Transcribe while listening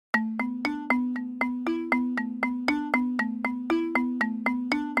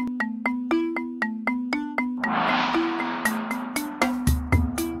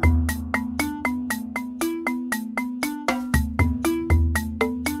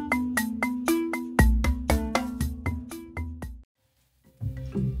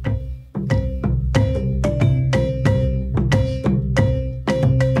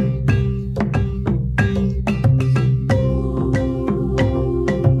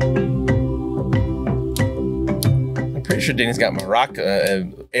pretty sure Danny's got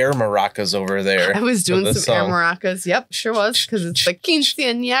air maracas over there. I was doing some air maracas. Yep, sure was, because it's the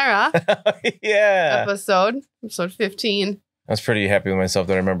quinceañera episode 15. I was pretty happy with myself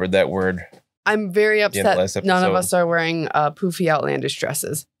that I remembered that word. I'm very upset none of us are wearing poofy outlandish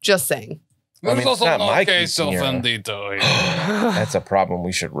dresses. Just saying. There's also no queso fundido. That's a problem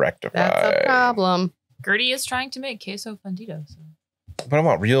we should rectify. That's a problem. Gerty is trying to make queso fundido. So. But I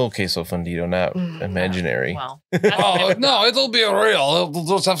want real queso fundido, not imaginary. Well, no, it'll be real. It'll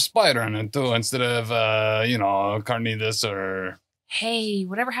just have spider in it too, instead of carnitas or. Hey,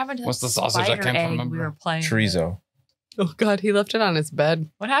 whatever happened to what's the sausage? I can't remember. We were playing chorizo. Oh God, he left it on his bed.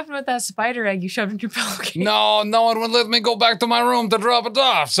 What happened with that spider egg you shoved in your pillowcase? No one would let me go back to my room to drop it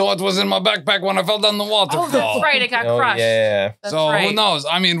off. So it was in my backpack when I fell down the waterfall. Oh, that's right. It got crushed. Yeah. That's so right. Who knows?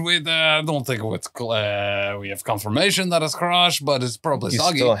 I mean, we don't think we have confirmation that it's crushed, but it's probably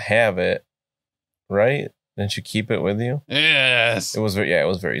soggy. You still have it, right? Didn't you keep it with you? Yes. It was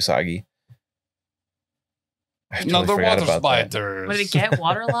very soggy. I totally Another forgot water about that. spider. Would it get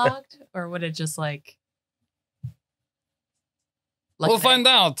waterlogged, or would it just like we'll find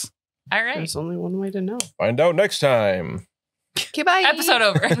out. All right. There's only one way to know. Find out next time. Okay, bye. Episode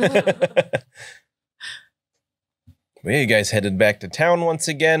over. Well, you guys headed back to town once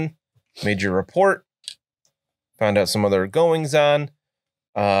again. Made your report. Found out some other goings on.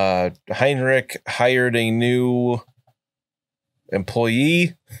 Heinrik hired a new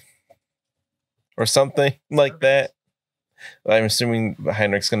employee or something like that. I'm assuming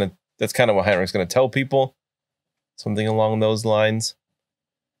that's kind of what Heinrik's gonna tell people. Something along those lines.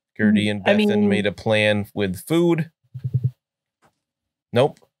 Gerty and Bethen made a plan with food.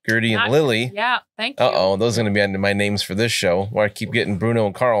 Nope. Gerty and Lily. Yeah, thank you. Uh-oh, those are going to be under my names for this show. Where I keep getting Bruno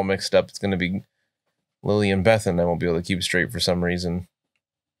and Carl mixed up. It's going to be Lily and Bethen. I won't be able to keep straight for some reason.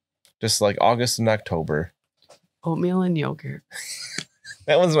 Just like August and October. Oatmeal and yogurt.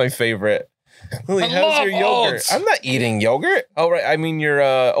 That one's my favorite. Lily, how's your yogurt? Oats. I'm not eating yogurt. Oh, right. I mean your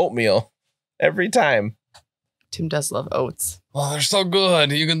oatmeal. Every time. Tim does love oats. Oh, they're so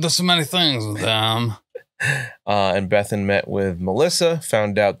good. You can do so many things with them. And Bethen met with Melissa,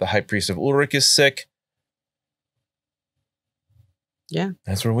 found out the High Priest of Ulrich is sick. Yeah.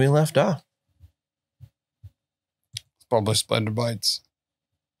 That's where we left off. Probably spider bites.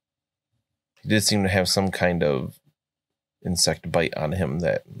 He did seem to have some kind of insect bite on him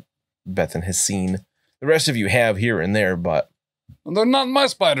that Bethen has seen. The rest of you have here and there, but... They're not my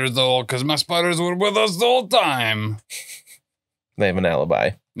spiders, though, because my spiders were with us the whole time. They have an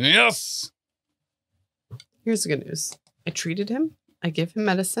alibi. Yes. Here's the good news. I treated him. I gave him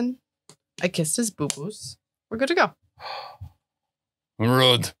medicine. I kissed his boo-boos. We're good to go.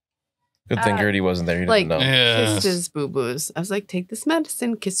 Rude. Good thing Gerty wasn't there. He didn't know. Yes. Kissed his boo-boos. I was like, take this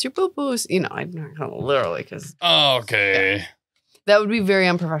medicine. Kiss your boo-boos. You know, I'm not going to literally kiss. Okay. Yeah. That would be very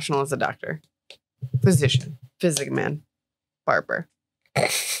unprofessional as a doctor. Physician. Physic man. Barber.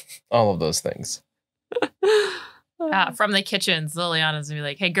 All of those things. From the kitchens, Liliana's going to be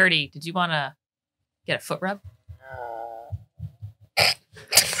like, hey, Gerty, did you want to get a foot rub?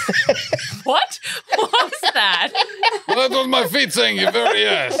 What? What was that? Well, that was my feet saying you very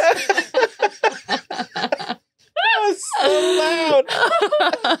yes. That was so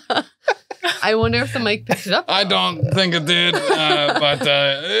loud. I wonder if the mic picked it up. I don't think it did, but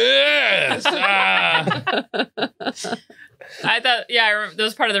yes. I thought, I remember, that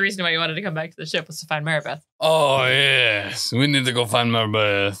was part of the reason why you wanted to come back to the ship was to find Maribeth. Oh, yes. We need to go find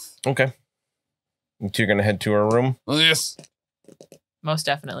Maribeth. Okay. You two are going to head to her room? Well, yes. Most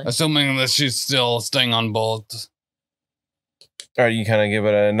definitely. Assuming that she's still staying on board. All right, you kind of give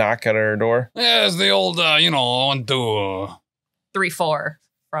it a knock at her door? Yes, the old, 1, 2. 3, 4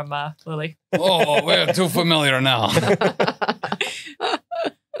 from Lily. Oh, we're too familiar now.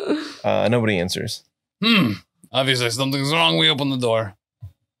 Nobody answers. Obviously, something's wrong. We open the door.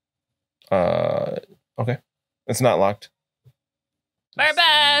 Okay. It's not locked.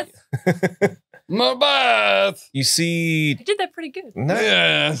 Maribeth! Maribeth! You see... I did that pretty good.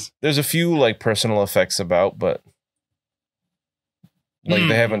 Yes. There's a few, like, personal effects about, but... Like,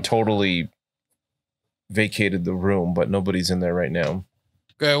 they haven't totally vacated the room, but nobody's in there right now.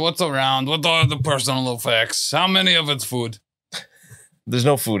 Okay, what's around? What are the personal effects? How many of it's food? There's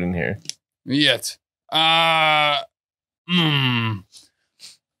no food in here. Yet. It's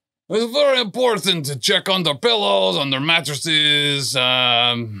very important to check under pillows, under mattresses.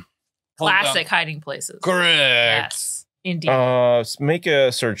 Classic hiding places. Correct. Yes, indeed. Make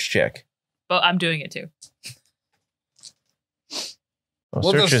a search check. But I'm doing it too. Well,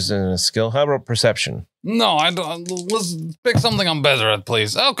 search isn't a skill. How about perception? No, I don't. Let's pick something I'm better at,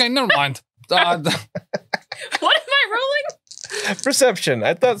 please. Okay, never mind. What am I rolling? Perception.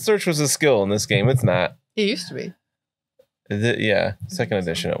 I thought search was a skill in this game. It's not. It used to be. Yeah, second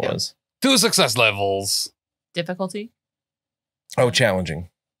edition it was. 2 success levels. Difficulty? Oh, challenging.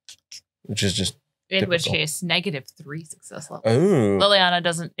 Which is just In which typical. case, -3 success level. Oh. Liliana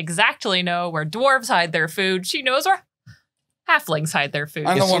doesn't exactly know where dwarves hide their food. She knows where halflings hide their food.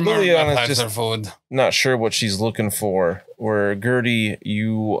 I Yeah, know so what Liliana's hides just- their food. Not sure what she's looking for. Where Gerty,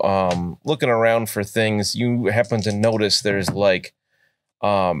 you looking around for things, you happen to notice there's like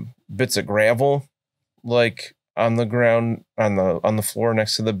bits of gravel like on the ground on the floor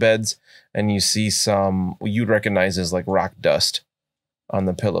next to the beds, and you see some you'd recognize as like rock dust on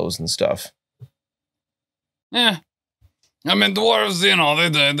the pillows and stuff. Yeah. I mean, dwarves, you know,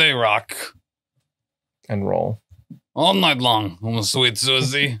 they rock And roll. all night long. Oh, sweet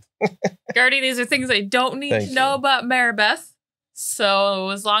Susie. Gertie, these are things I don't need Thank to know you. about Maribeth. So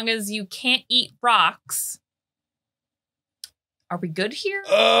as long as you can't eat rocks, are we good here?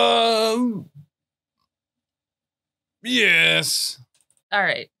 Yes. All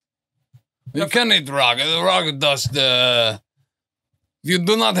right. You can eat rock. The rock dust, if you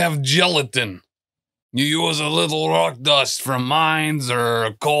do not have gelatin, you use a little rock dust from mines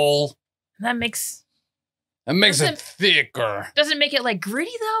or coal. That makes It makes it Doesn't- thicker. doesn't make it like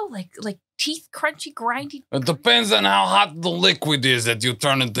gritty though, like teeth crunchy, grindy. It depends on how hot the liquid is that you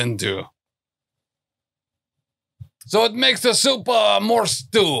turn it into. So it makes the soup more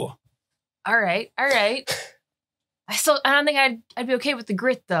stew. All right. I don't think I'd be okay with the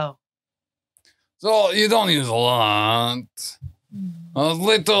grit though. So you don't use a lot. A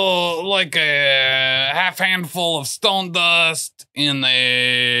little, like a half handful of stone dust in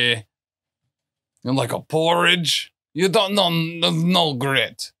like a porridge. You don't know no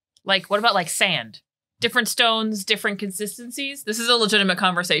grit. Like, what about like sand? Different stones, different consistencies. This is a legitimate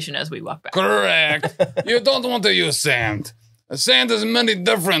conversation as we walk back. Correct. You don't want to use sand. Sand is many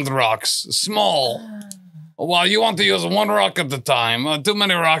different rocks, small. Well, you want to use one rock at a time. Too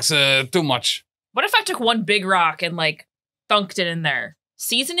many rocks, too much. What if I took one big rock and like thunked it in there?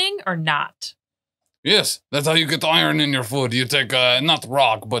 Seasoning or not? Yes, that's how you get iron in your food. You take, not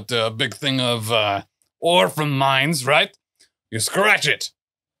rock, but a big thing of ore from mines, right? You scratch it,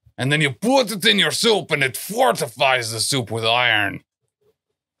 and then you put it in your soup, and it fortifies the soup with iron.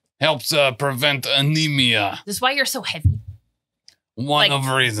 Helps prevent anemia. This is why you're so heavy. One of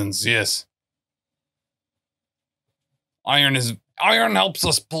reasons, yes. Iron helps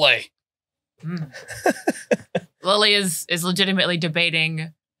us play. Lily is legitimately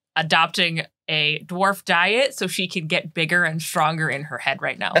debating adopting a dwarf diet so she can get bigger and stronger in her head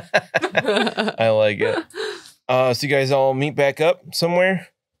right now. I like it. So you guys all meet back up somewhere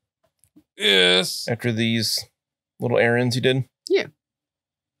Yes. after these little errands you did? Yeah.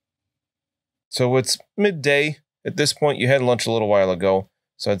 So it's midday. At this point, you had lunch a little while ago.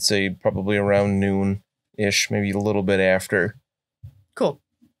 So I'd say probably around noon-ish, maybe a little bit after. Cool.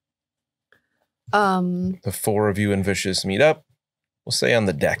 The four of you and Vicious meet up. We'll say on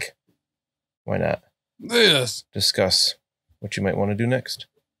the deck. Why not? Yes. Discuss what you might want to do next.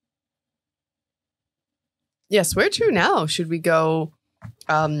 Yes, where to now? Should we go,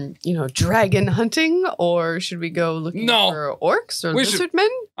 dragon hunting, or should we go looking No. for orcs or We should- lizard men?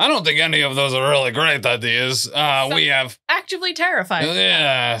 I don't think any of those are really great ideas. We have... Actively terrifying.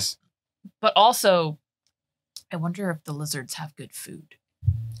 Yes. But also, I wonder if the lizards have good food.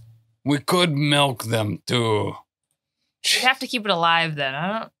 We could milk them, too. We have to keep it alive then.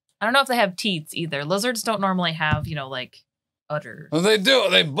 I don't know if they have teats either. Lizards don't normally have, like udders. Well, they do.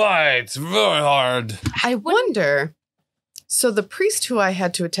 They bite very hard. I wonder. So the priest who I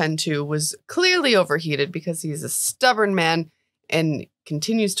had to attend to was clearly overheated because he's a stubborn man and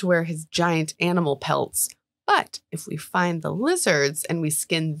continues to wear his giant animal pelts. But if we find the lizards and we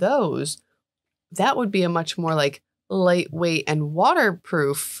skin those, that would be a much more like lightweight and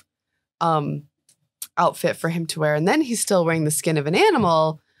waterproof outfit for him to wear. And then he's still wearing the skin of an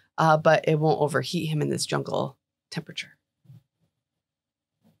animal, but it won't overheat him in this jungle temperature.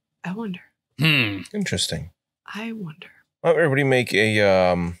 I wonder. Interesting. I wonder. Well, everybody make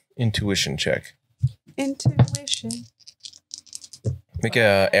a intuition check. Intuition. Make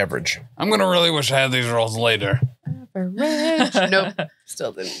a average. I'm going to really wish I had these rolls later. Average. Nope.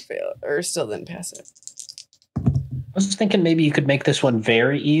 Still didn't fail. Or still didn't pass it. I was thinking maybe you could make this one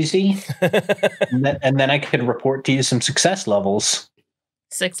very easy, and then I could report to you some success levels.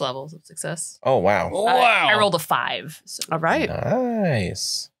 6 levels of success. Oh, wow. Wow. I rolled a 5. So. All right.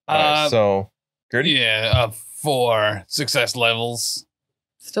 Nice. All right, so, Gerty? Yeah, 4 success levels.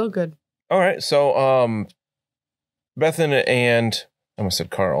 Still good. All right, so Bethen and I almost said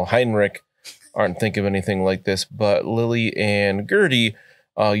Carl, Heinrik aren't thinking of anything like this, but Lily and Gerty,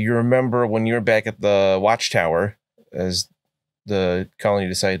 you remember when you were back at the watchtower, as the colony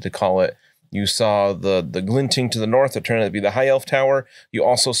decided to call it, you saw the glinting to the north that turned out to be the High Elf Tower. You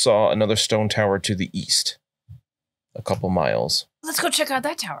also saw another stone tower to the east, a couple miles. Let's go check out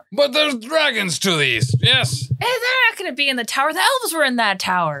that tower. But there's dragons to the east, yes. They're not going to be in the tower. The elves were in that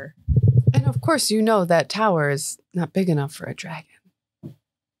tower. And of course, you know that tower is not big enough for a dragon.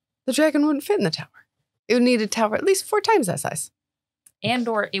 The dragon wouldn't fit in the tower. It would need a tower at least 4 times that size. And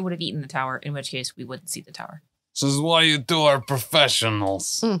or it would have eaten the tower, in which case we wouldn't see the tower. This is why you two are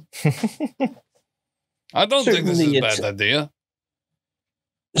professionals. I don't think this is a bad idea.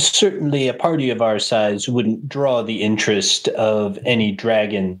 Certainly a party of our size wouldn't draw the interest of any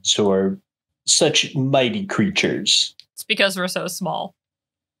dragons or such mighty creatures. It's because we're so small.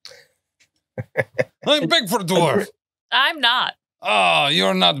 I'm big for dwarf. I'm not. Oh,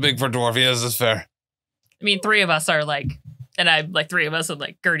 you're not big for dwarf. Yes, that's fair. I mean, 3 of us are like, and I'm like 3 of us are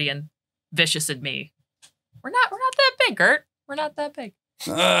like Gerty and Vicious and me. We're not that big, Gert. We're not that big.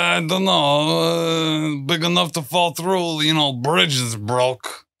 I don't know. Big enough to fall through, bridges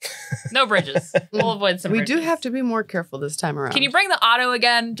broke. No bridges. We'll avoid some We bridges. do have to be more careful this time around. Can you bring the auto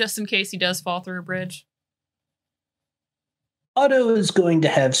again, just in case he does fall through a bridge? Otto is going to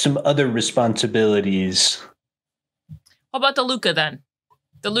have some other responsibilities. How about the Luka then?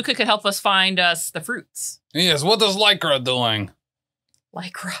 The Luka could help us find us the fruits. Yes, what is Lycra doing?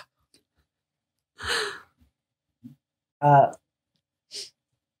 Lycra.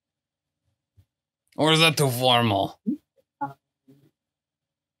 Or is that too formal?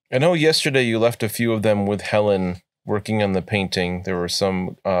 I know yesterday you left a few of them with Helen working on the painting. There were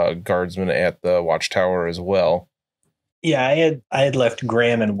some guardsmen at the watchtower as well. Yeah, I had left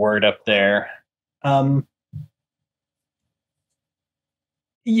Graham and Word up there.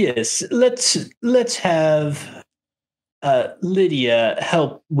 Yes, let's have Lydia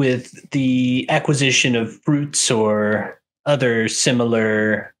help with the acquisition of fruits or other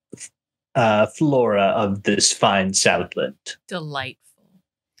similar flora of this fine Southland. Delightful.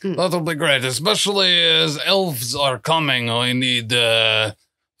 That'll be great, especially as elves are coming. We need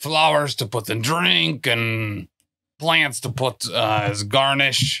flowers to put in drink and plants to put as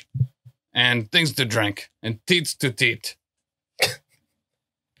garnish and things to drink and teats to teat.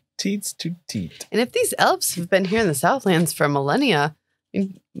 Teats to teat. And if these elves have been here in the Southlands for millennia,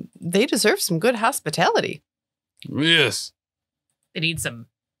 they deserve some good hospitality. Yes. They need some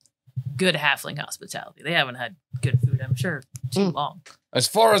good halfling hospitality. They haven't had good food, I'm sure, too long. As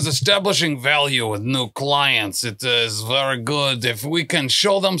far as establishing value with new clients, it is very good if we can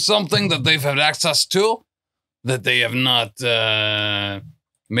show them something that they've had access to that they have not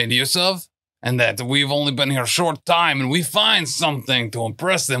made use of, and that we've only been here a short time, and we find something to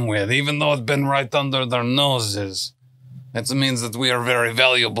impress them with, even though it's been right under their noses. That means that we are very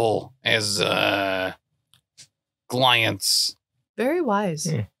valuable as clients. Very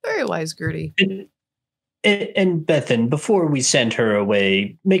wise. Very wise, Gerty. And Bethen, before we send her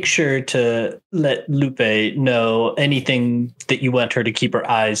away, make sure to let Lupe know anything that you want her to keep her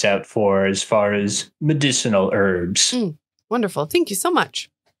eyes out for as far as medicinal herbs. Wonderful. Thank you so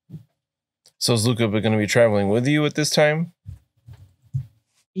much. So is Luka going to be traveling with you at this time?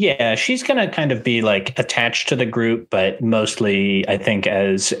 Yeah, she's going to kind of be like attached to the group, but mostly, I think,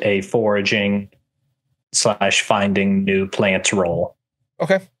 as a foraging / finding new plants role.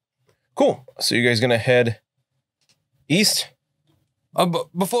 Okay. Cool. So you guys going to head east?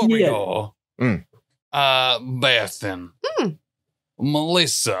 Before we go, Bethen,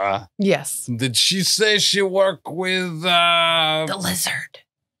 Melissa. Yes. Did she say she worked with The lizard.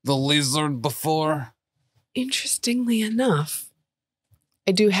 the lizard before? Interestingly enough,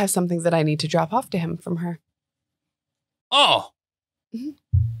 I do have something that I need to drop off to him from her. Oh. Mhm.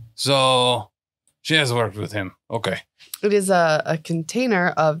 So she has worked with him. Okay. It is a container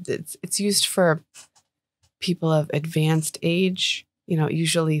of, it's used for people of advanced age,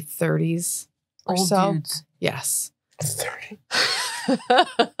 usually 30s or Old so. dudes. Yes. 30.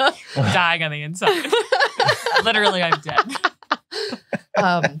 Dying on the inside. Literally, I'm dead.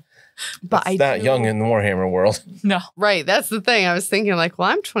 But It's not young in the Warhammer world. No. Right. That's the thing. I was thinking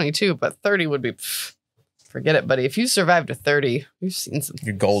I'm 22, but 30 would be, forget it, buddy. If you survived to 30, you've seen some.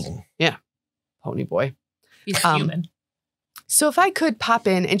 You're golden. Yeah. Pony boy. He's human. So if I could pop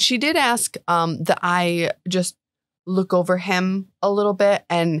in, and she did ask that I just look over him a little bit.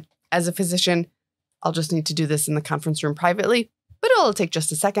 And as a physician, I'll just need to do this in the conference room privately, but it'll take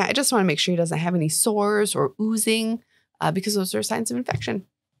just a second. I just want to make sure he doesn't have any sores or oozing because those are signs of infection.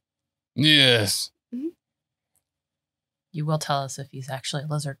 Yes. Mhm. You will tell us if he's actually a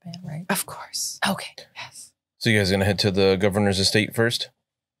lizard man, right? Of course. Okay. Yes. So you guys gonna head to the governor's estate first?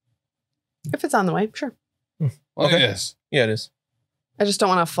 If it's on the way, sure. Okay. Yes. Yeah, it is. I just don't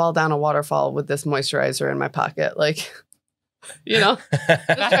want to fall down a waterfall with this moisturizer in my pocket. Like, you know, just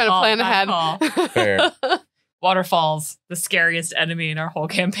trying to plan Bad call. ahead. Fair. Waterfalls, the scariest enemy in our whole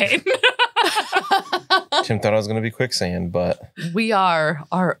campaign. Tim thought I was gonna be quicksand, but We are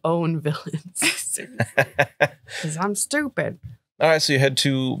our own villains. Because I'm stupid. all right. So you head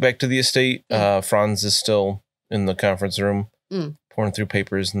back to the estate. Franz is still in the conference room, pouring through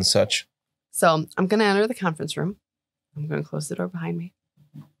papers and such. So I'm going to enter the conference room. I'm going to close the door behind me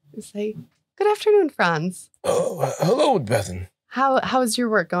and say, good afternoon, Franz. Oh, hello, Bethen. How's your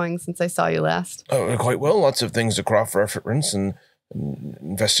work going since I saw you last? Oh, quite well. Lots of things to cross-reference and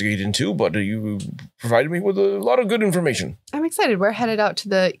investigate into, but you provided me with a lot of good information. I'm excited. We're headed out to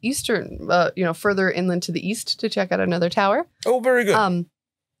the eastern, further inland to the east to check out another tower. Oh, very good.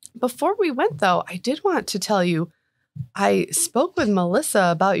 Before we went, though, I did want to tell you, I spoke with Melissa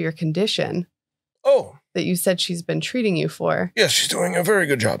about your condition Oh, that you said she's been treating you for. yes, she's doing a very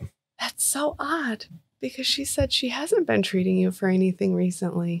good job. That's so odd because she said she hasn't been treating you for anything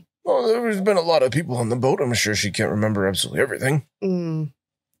recently. Well, there's been a lot of people on the boat. I'm sure she can't remember absolutely everything.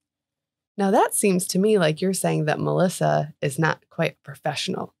 Now, that seems to me like you're saying that Melissa is not quite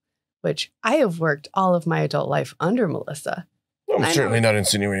professional, which I have worked all of my adult life under Melissa. I'm I certainly not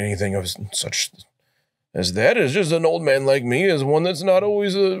insinuating anything of such as that. It's just an old man like me is one that's not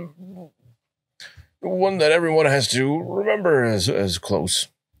always one that everyone has to remember as close.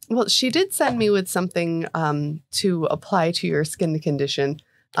 Well, she did send me with something to apply to your skin condition.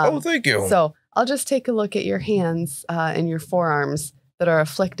 Thank you. So I'll just take a look at your hands and your forearms that are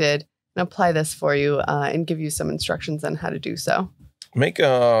afflicted and apply this for you and give you some instructions on how to do so. Make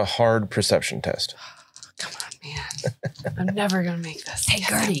a hard perception test. Come on, man. I'm never going to make this. Hey,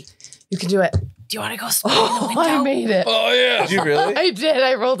 Gerty, You can do it. do you want to go spy in the window? I made it. Oh, yeah. Did you really? I did.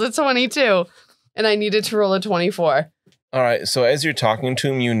 I rolled a 22 and I needed to roll a 24. All right. So as you're talking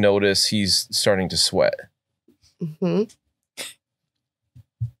to him, you notice he's starting to sweat. Mm-hmm.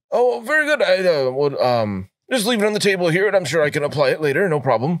 Oh, very good. I would just leave it on the table here, and I'm sure I can apply it later. No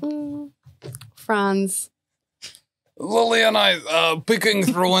problem. Franz. Lily and I peeking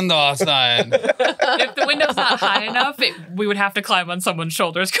through window outside. If the window's not high enough, we would have to climb on someone's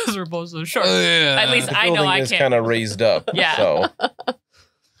shoulders because we're both so short. Yeah. At least The I know building I is can't. kind of raised up. Yeah. So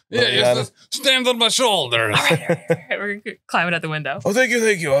Yeah, just stand on my shoulders. All right, we're climbing out the window. oh, thank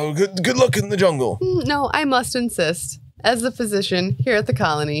you. Oh, good luck in the jungle. No, I must insist, as the physician here at the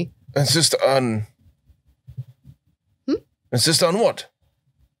colony. Insist on. Insist on what?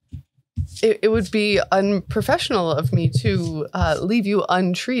 It would be unprofessional of me to leave you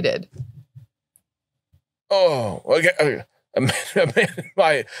untreated. Oh, okay. In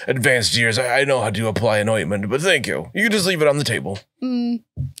my advanced years, I know how to apply an ointment, but thank you. You can just leave it on the table.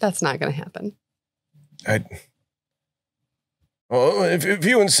 That's not going to happen. Well, if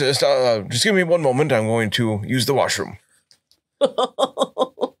you insist, just give me one moment. I'm going to use the washroom.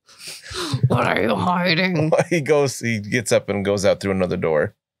 What are you hiding? He gets up and goes out through another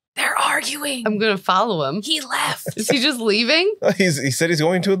door. They're arguing. I'm going to follow him. He left. Is he just leaving? He said he's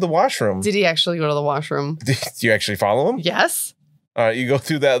going to the washroom. Did he actually go to the washroom? Do you actually follow him? Yes. All right, you go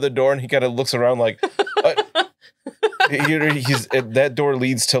through that other door, and he kind of looks around like. That door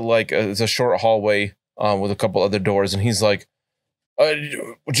leads to like it's a short hallway with a couple other doors, and he's like,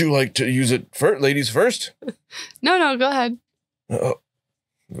 "Would you like to use it first, ladies first?" No, go ahead.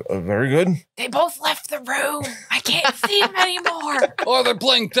 Very good. They both left the room. I can't see him anymore. Oh, they're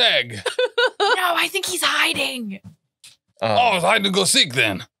playing tag. No, I think he's hiding. Oh, it's hide and go seek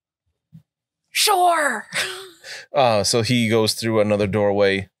then. Sure. So he goes through another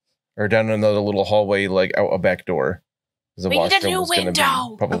doorway, or down another little hallway, like out a back door. The We need a washroom new was gonna window.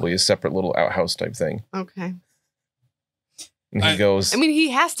 be probably a separate little outhouse type thing. Okay. And he goes. I mean, he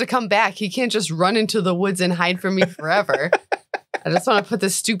has to come back. He can't just run into the woods and hide from me forever. I just want to put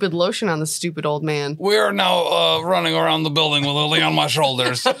this stupid lotion on the stupid old man. We are now running around the building with Lily on my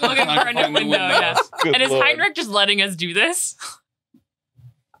shoulders. Looking for a new window, yes. Good And is Lord. Heinrik just letting us do this?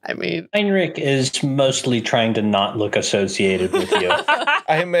 I mean, Heinrich is mostly trying to not look associated with you.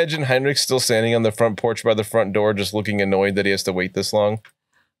 I imagine Heinrich still standing on the front porch by the front door, just looking annoyed that he has to wait this long.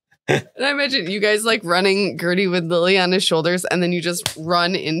 and I imagine you guys like running Gerty with Lily on his shoulders, and then you just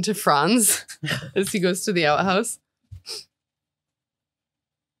run into Franz as he goes to the outhouse.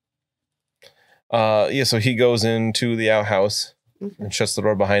 So he goes into the outhouse and shuts the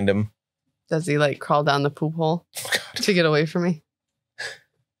door behind him. Does he like crawl down the poop hole to get away from me?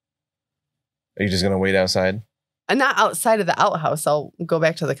 Are you just gonna wait outside? not outside of the outhouse. I'll go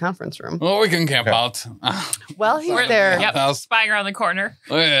back to the conference room. Well, we can camp Okay. out. While he's Sorry. there, Yep. Yep, spying around the corner.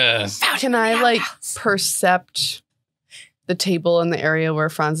 Oh, yes. can I like percept the table in the area where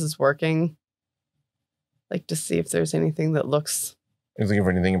Franz is working? Like to see if there's anything that looks. Are you looking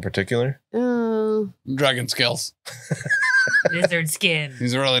for anything in particular? Dragon scales. Lizard skin.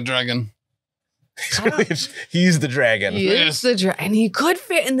 He's a really dragon. He's the dragon. He Yes. is the and he could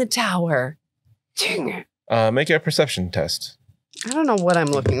fit in the tower. Dang it. Make a perception test. I don't know what I'm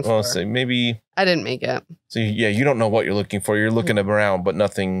looking for. Well, say maybe. I didn't make it. So yeah, you don't know what you're looking for. You're looking around, but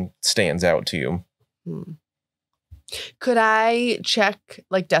nothing stands out to you. Could I check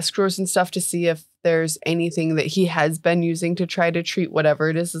like desk drawers and stuff to see if there's anything that he has been using to try to treat whatever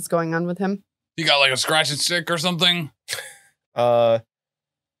it is that's going on with him? You got like a scratch and stick or something?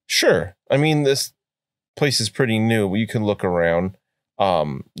 Sure. I mean, this place is pretty new, but you can look around.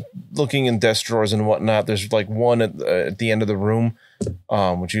 Looking in desk drawers and whatnot, there's like one at the end of the room,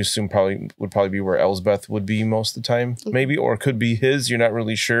 which you assume would probably be where Elsbeth would be most of the time, maybe, or it could be his. You're not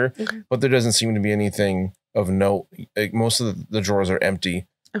really sure, but there doesn't seem to be anything of note. Like, most of the drawers are empty.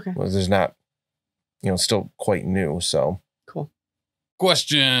 Okay. Well, there's not, still quite new. So Cool.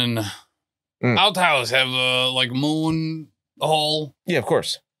 Question. Outhouse have like moon hole? yeah, of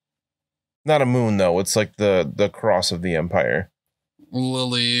course. Not a moon though. It's like the cross of the empire.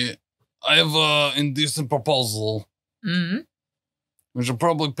 Lily, I have a indecent proposal. Mm-hmm. We should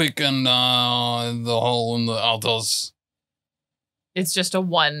probably pick in the hole in the outhouse. It's just a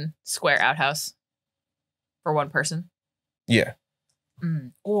 1 square outhouse for 1 person. Yeah.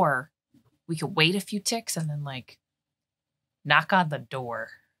 Or we could wait a few ticks and then like knock on the door.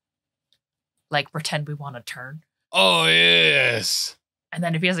 Like pretend we want to turn. Oh, yes. And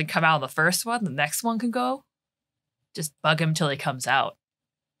then if he doesn't come out on the first one, the next one can go. Just bug him till he comes out.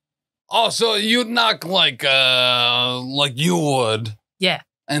 Oh, so you'd knock like you would. Yeah.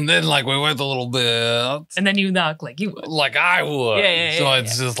 And then like we wait a little bit. And then you knock like you would. Like I would. Yeah, so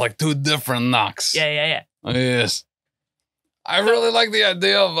it's just like 2 different knocks. Yeah. Oh, yes. I really like the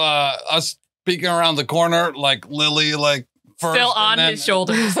idea of us peeking around the corner, like Lily, like first. Still on and then, his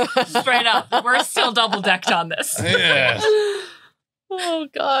shoulders. Straight up. We're still double decked on this. Yes. Oh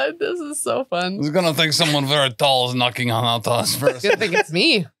God, this is so fun. He's gonna think someone very tall is knocking on outhouse first. Good thing it's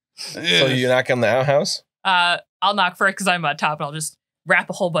me. Yes. So you knock on the outhouse? I'll knock for it because I'm on top and I'll just rap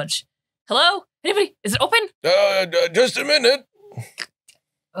a whole bunch. Hello? Anybody? Is it open? Just a minute.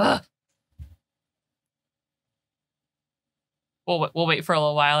 Ugh. We'll wait for a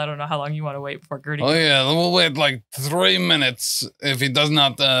little while. I don't know how long you want to wait before Gerty. Oh yeah, we'll wait like 3 minutes. If he does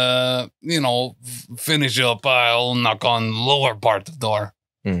not, finish up, I'll knock on lower part of the door.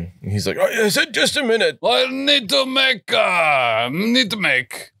 He's like, I said just a minute. I need to make.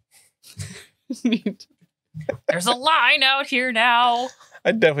 There's a line out here now.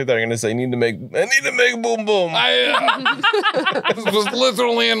 I definitely thought you were gonna say, I need to make boom boom. It was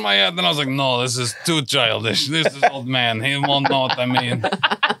literally in my head, and I was like, no, this is too childish. This is old man. He won't know what I mean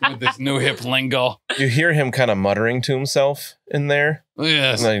with this new hip lingo. You hear him kind of muttering to himself in there.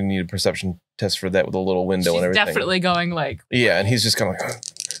 Yes. And I need a perception test for that with a little window She's and everything. definitely going like. Yeah, and he's just kind of like,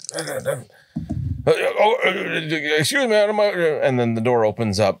 excuse me, and then the door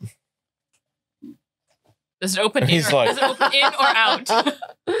opens up. Does it open in He's or, like- does it open in or out?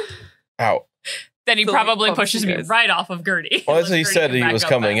 Out. Then he So probably he pushes me bumps you guys. right off of Gerty. Well, that's what he Gerty said. can He back was up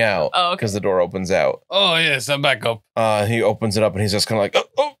coming fast. out Oh, okay. because the door opens out. Oh yes, I'm back up. He opens it up and he's just kind of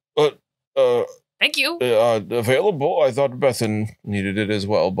like, Thank you. available. I thought Bethen needed it as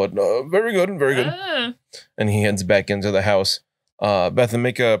well, but very good, very good. And he heads back into the house. Bethen,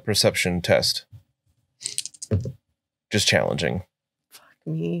 make a perception test. Just challenging.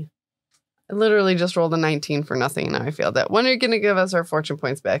 Me. I literally just rolled a 19 for nothing and now I failed that. When are you going to give us our fortune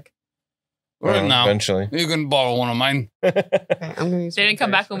points back? Right now. Eventually. You can borrow one of mine. Okay, I'm going to use They didn't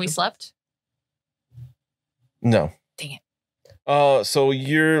come back when we slept. No. Dang it. So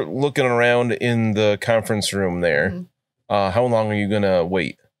you're looking around in the conference room there. Mhm. How long are you gonna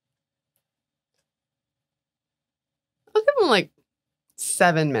wait? I'll give him like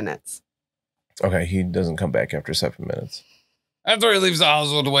 7 minutes. Okay, he doesn't come back after 7 minutes. After he leaves the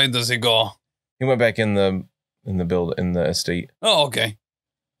house, what way does he go? He went back in the estate. Oh, okay.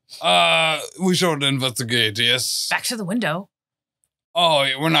 We should investigate, yes. Back to the window. Oh,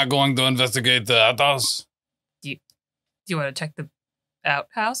 we're not going to investigate the outhouse. Do you want to check the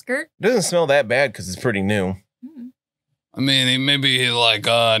outhouse, Gert? It doesn't smell that bad because it's pretty new. I mean, maybe he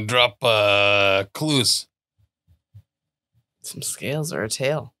drop clues. Some scales or a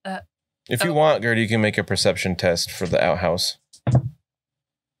tail. If you want, Gertie, you can make a perception test for the outhouse.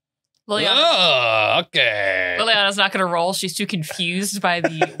 Okay. Liliana's not going to roll. She's too confused by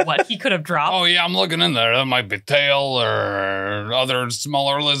what he could have dropped. Oh, yeah, I'm looking in there. That might be tail or other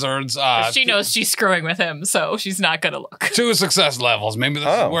smaller lizards. She knows she's screwing with him, so she's not going to look. 2 success levels. Maybe this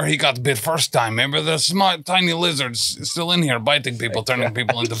is where he got bit first time. Maybe the smart, tiny lizards still in here biting people, turning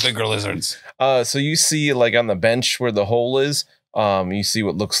people into bigger lizards. So you see, like, on the bench where the hole is, you see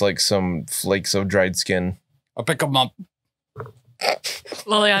what looks like some flakes of dried skin. I'll pick them up.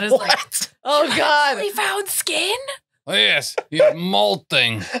 Liliana's like, Oh, God. we found skin? Oh, yes, he's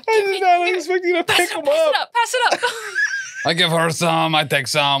molting. I did not expect you to pick them up. Pass it up. I give her some. I take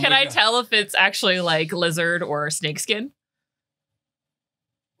some. Can I tell if it's actually like lizard or snake skin?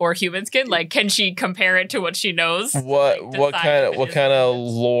 Or human skin? Like, can she compare it to what she knows? What kind of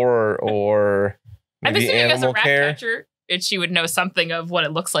lore or I'm maybe assuming as a animal rat care? catcher, she would know something of what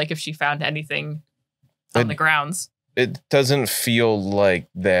it looks like if she found anything on the grounds. It doesn't feel like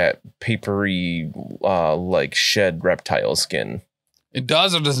that papery, like shed reptile skin. It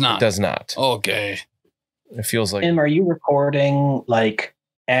does or does not? It does not. Okay. It feels like. Tim, are you recording like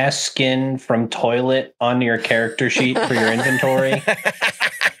ass skin from toilet on your character sheet for your inventory?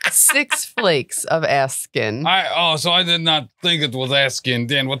 6 flakes of ass skin. So I did not think it was ass skin.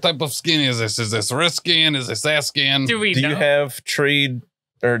 Dan, what type of skin is this? Is this wrist skin? Is this ass skin? Do you have trade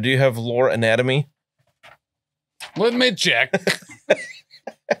or do you have lore anatomy? Let me check.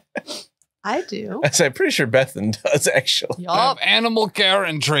 I do. I'm pretty sure Bethen does, actually. I have Yup. animal care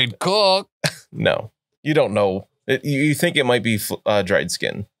and trade cook. No, you don't know. You think it might be dried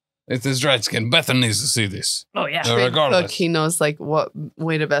skin. It is dried skin. Bethen needs to see this. Oh, yeah. Trade regardless. cook, he knows like what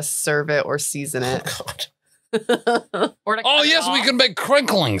way to best serve it or season it. God. Or to Oh, cut it yes, we off. can make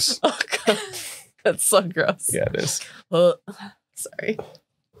crinklings. Oh, God. That's so gross. Yeah, it is. Sorry.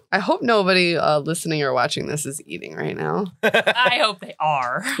 I hope nobody listening or watching this is eating right now. I hope they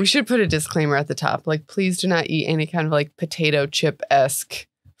are. We should put a disclaimer at the top. Like, please do not eat any kind of like potato chip-esque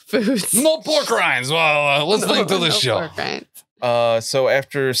foods. No pork rinds while listening to this show. pork rinds. So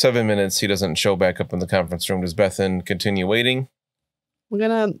after 7 minutes, he doesn't show back up in the conference room. Does Bethen continue waiting? We're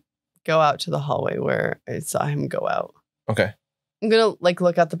gonna go out to the hallway where I saw him go out. Okay. I'm gonna like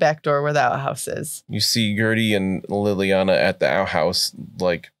look out the back door where the outhouse is. You see Gerty and Liliana at the outhouse,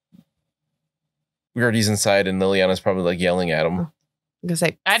 like Gerty's inside and Liliana's probably like yelling at him. I'm gonna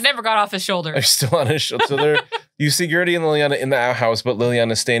say, I never got off his shoulder. They're still on his shoulder. So you see Gerty and Liliana in the outhouse, but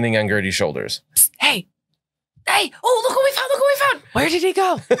Liliana's standing on Gerty's shoulders. hey, Oh, look what we found. Look what we found. where did he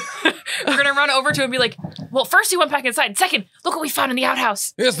go? We're going to run over to him and be like, well, first he went back inside. Second, look what we found in the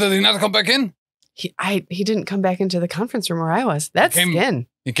outhouse. Yes, did he not come back in? He didn't come back into the conference room where I was. That's skin.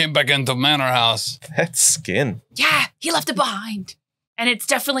 He came back into Manor House. That's skin. Yeah, he left it behind. And it's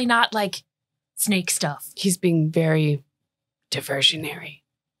definitely not like snake stuff. He's being very diversionary.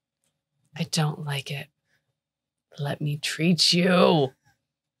 I don't like it. Let me treat you.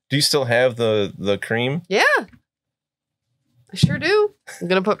 Do you still have the cream? Yeah. I sure do. I'm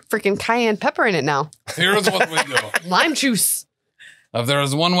gonna put freaking cayenne pepper in it now. Here's what we do. Lime juice. If there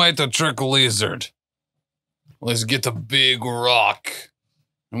is one way to trick a lizard, let's get a big rock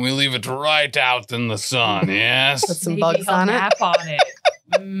and we leave it right out in the sun, Put yes? some Maybe bugs he'll on it. nap on it.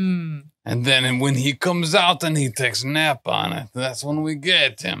 Mm. And then when he comes out and he takes a nap on it, that's when we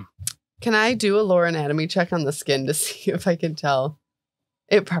get him. Can I do a lore anatomy check on the skin to see if I can tell?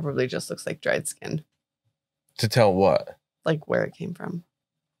 It probably just looks like dried skin, To tell what? like where it came from.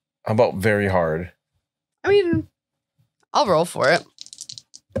 How about very hard? I mean, I'll roll for it.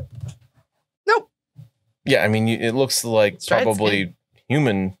 Nope. Yeah, I mean, it looks like It's dried probably skin.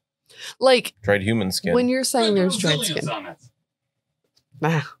 human, Like dried human skin. when you're saying there's dried Resilience skin. on it.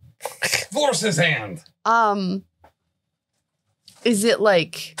 Ah. Force his hand. Is it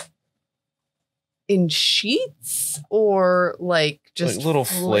like in sheets or like just Like little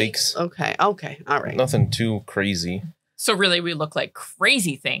flakes. Okay. Okay. All right. Nothing too crazy. So really, we look like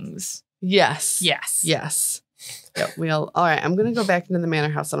crazy things. Yes. Yes. Yes. Yep. All right. I'm gonna go back into the manor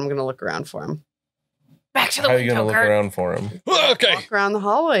house and I'm gonna look around for him. Back to the How are you window, going to look Kurt. around for him? Okay. Walk around the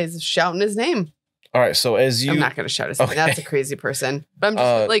hallways shouting his name. All right, so as you I'm not gonna shout his name. Okay. That's a crazy person. But I'm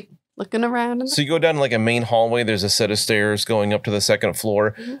just like looking around. so you go down like a main hallway. There's a set of stairs going up to the second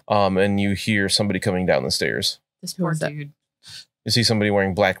floor, and you hear somebody coming down the stairs. This Who poor is that? dude. You see somebody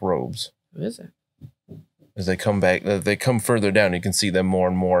wearing black robes. Who is it? As they come back, they come further down. You can see them more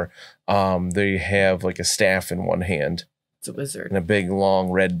and more. They have like a staff in one hand It's a wizard. and a big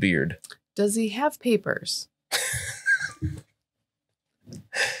long red beard. Does he have papers?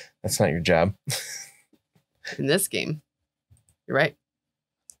 That's not your job. In this game. You're right.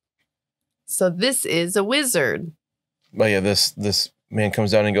 So this is a wizard. But yeah, this man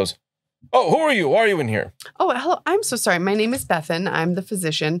comes down and goes, Oh, who are you? Why are you in here? Oh, hello. I'm so sorry. My name is Bethen. I'm the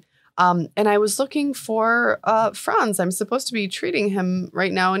physician. And I was looking for Franz. I'm supposed to be treating him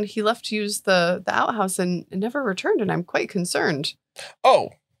right now, and he left to use the outhouse and never returned, and I'm quite concerned. Oh.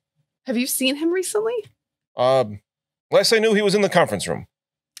 Have you seen him recently? Last I knew, he was in the conference room.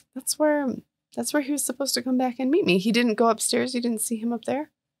 That's where he was supposed to come back and meet me. He didn't go upstairs. You didn't see him up there?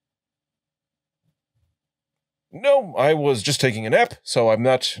 No, I was just taking a nap, so I'm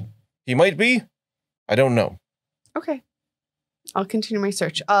not... He might be. I don't know. Okay. I'll continue my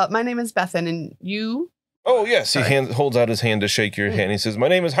search. My name is Bethen, and you? Oh, yes. Sorry. He holds out his hand to shake your hand. He says, my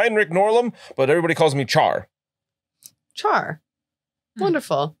name is Heinrik Norlam, but everybody calls me Char. Char.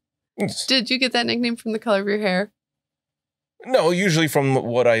 Wonderful. Yes. Did you get that nickname from the color of your hair? No, usually from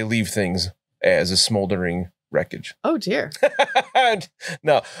what I leave things as a smoldering wreckage. Oh, dear.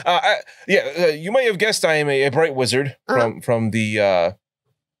 No. You may have guessed I am a bright wizard from the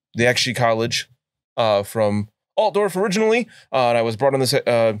Akshi College, from Altdorf originally, and I was brought on this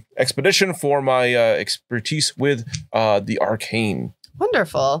expedition for my expertise with the arcane.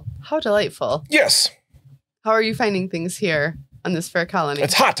 Wonderful. How delightful. Yes. How are you finding things here on this fair colony?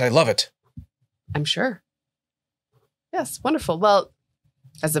 It's hot. I love it. I'm sure. Yes, wonderful. Well,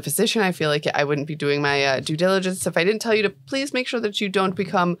 as a physician, I feel like I wouldn't be doing my due diligence if I didn't tell you to please make sure that you don't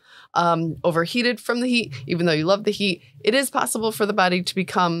become overheated from the heat, even though you love the heat. It is possible for the body to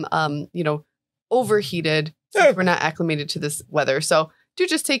become, overheated since we're not acclimated to this weather. So do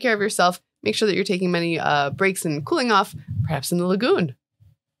just take care of yourself. Make sure that you're taking many breaks and cooling off, perhaps in the lagoon.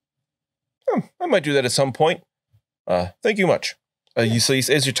 I might do that at some point. Thank you much.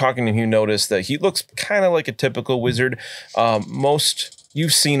 As you're talking to him, you notice that he looks kind of like a typical wizard.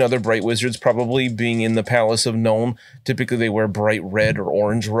 You've seen other bright wizards probably being in the Palace of Nome. Typically, they wear bright red or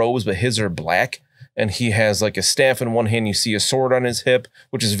orange robes, but his are black. And he has like a staff in one hand. You see a sword on his hip,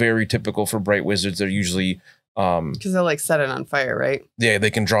 which is very typical for bright wizards. They're usually... Because they'll like set it on fire, right? Yeah,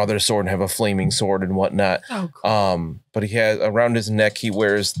 they can draw their sword and have a flaming sword and whatnot. Oh, cool. But he has, around his neck, he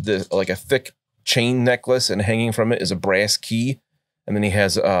wears a thick chain necklace, and hanging from it is a brass key. And then he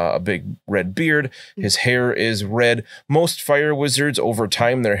has a big red beard. His hair is red. Most fire wizards, over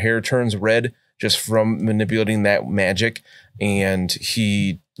time, their hair turns red just from manipulating that magic. And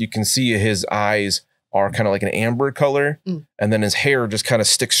you can see his eyes are kind of like an amber color. And then his hair just kind of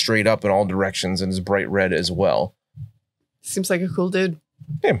sticks straight up in all directions and is bright red as well. Seems like a cool dude.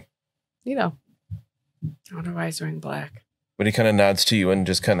 Yeah. I wonder why he's wearing black. But he kind of nods to you and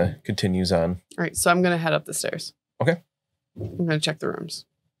just kind of continues on. All right, so I'm going to head up the stairs. Okay. I'm going to check the rooms.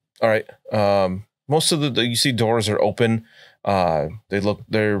 All right. Most of you see doors are open.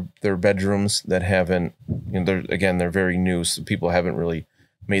 They're bedrooms that haven't, they're very new, so people haven't really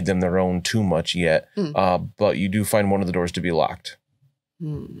made them their own too much yet. But you do find one of the doors to be locked.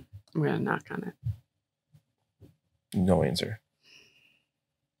 I'm going to knock on it. No answer.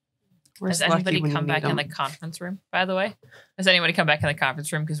 Has anybody come back in the conference room, by the way? Has anybody come back in the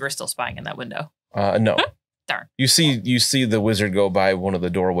conference room? Because we're still spying in that window. No. Darn. You see the wizard go by one of the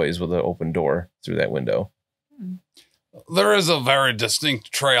doorways with an open door through that window. There is a very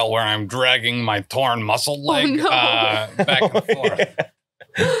distinct trail where I'm dragging my torn muscle leg back and forth.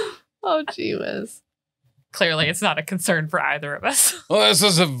 Oh, gee whiz. Clearly, it's not a concern for either of us. Well, this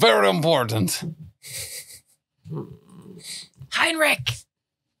is very important. Heinrik,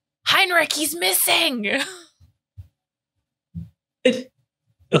 he's missing.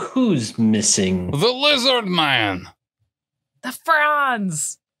 Who's missing? The lizard man. The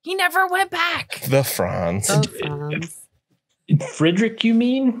Franz. He never went back. The Franz. Frederick, you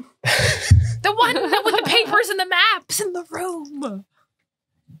mean? The one with the papers and the maps in the room.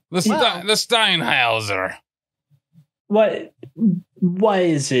 The Steinhauser. Why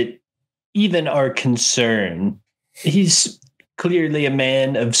is it even our concern? He's clearly a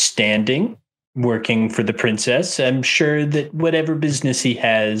man of standing, working for the princess. I'm sure that whatever business he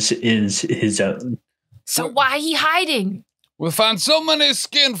has is his own. So why he hiding? We found so many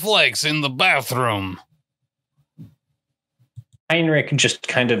skin flakes in the bathroom. Heinrich just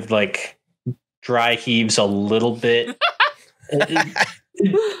kind of like dry heaves a little bit.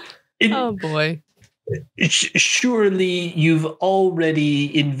 Oh boy. Surely you've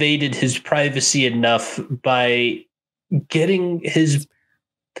already invaded his privacy enough by getting his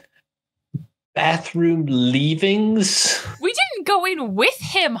bathroom leavings. We didn't go in with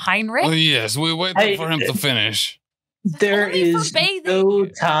him, Heinrich. Oh, yes, we waited for him to finish. There is no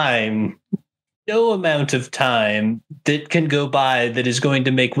time, no amount of time that can go by that is going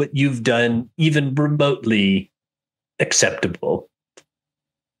to make what you've done even acceptable.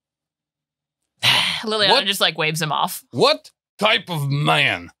 Liliana just like waves him off. What type of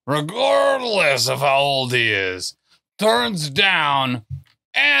man, regardless of how old he is, turns down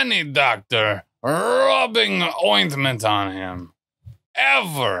any doctor rubbing ointment on him.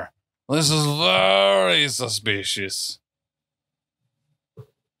 Ever. This is very suspicious.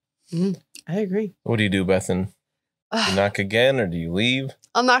 I agree. What do you do, Bethen? You knock again, or do you leave?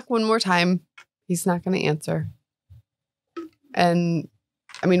 I'll knock one more time. He's not going to answer. And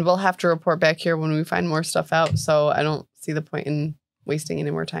I mean, we'll have to report back here when we find more stuff out. So I don't see the point in wasting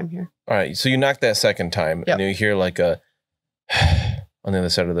any more time here. All right. So you knock that second time, Yep. and you hear like a on the other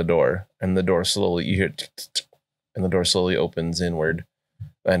side of the door, and the door slowly, you hear, and the door slowly opens inward,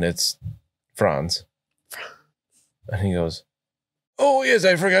 and it's Franz. And he goes, "Oh, yes,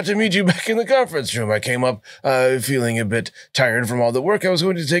 I forgot to meet you back in the conference room. I came up feeling a bit tired from all the work. I was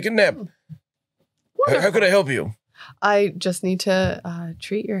going to take a nap. How could I help you?" I just need to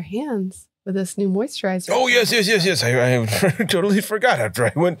treat your hands with this new moisturizer. Oh, yes. I totally forgot after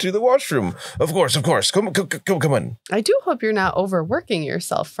I went to the washroom. Of course. Come on. I do hope you're not overworking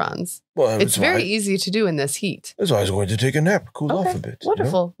yourself, Franz. Well, It's very easy to do in this heat. That's why I was going to take a nap, cool off a bit.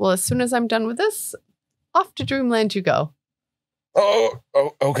 Wonderful. Well, as soon as I'm done with this, off to Dreamland you go. Oh,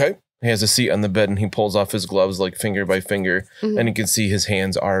 okay. He has a seat on the bed, and he pulls off his gloves like finger by finger, and you can see his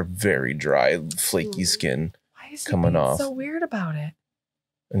hands are very dry, flaky skin. Why is he coming being off. so weird about it?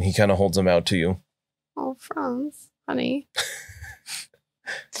 And he kind of holds them out to you. Oh, Franz, honey.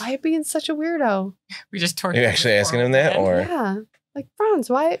 Why are you being such a weirdo? We just Are tortured. you actually asking him that, or Yeah. Like, Franz,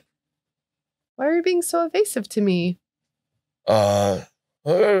 why are you being so evasive to me? I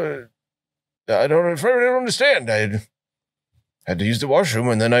don't understand. I had to use the washroom,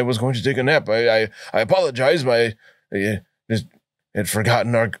 and then I was going to take a nap. I apologize. I had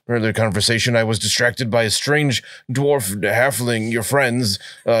forgotten our earlier conversation. I was distracted by a strange dwarf halfling, your friends,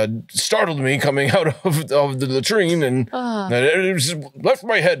 startled me coming out of the latrine, and it just left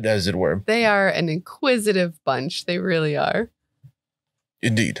my head, as it were. They are an inquisitive bunch. They really are.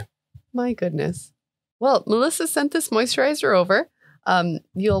 Indeed. My goodness. Well, Melissa sent this moisturizer over.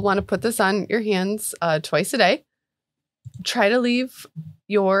 You'll want to put this on your hands twice a day. Try to leave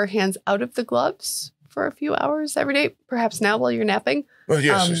your hands out of the gloves for a few hours every day, perhaps now while you're napping. Well,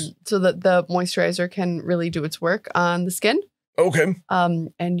 yes. So that the moisturizer can really do its work on the skin. Okay.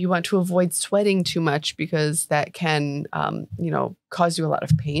 And you want to avoid sweating too much because that can, cause you a lot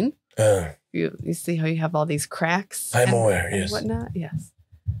of pain. You see how you have all these cracks? I'm aware, yes. Whatnot? Yes.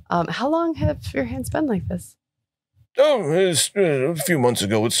 How long have your hands been like this? Oh, it's, a few months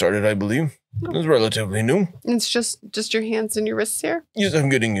ago it started, I believe. It was relatively new. It's just your hands and your wrists here? Yes, I'm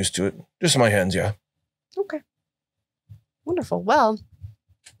getting used to it. Just my hands, yeah. Okay. Wonderful. Well,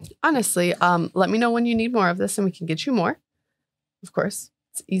 honestly, let me know when you need more of this and we can get you more. Of course,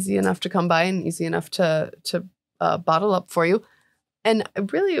 it's easy enough to come by and easy enough to bottle up for you. And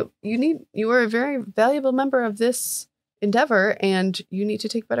really, you are a very valuable member of this endeavor, and you need to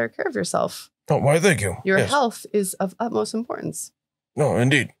take better care of yourself. Oh, why, thank you. Your Yes. health is of utmost importance. No,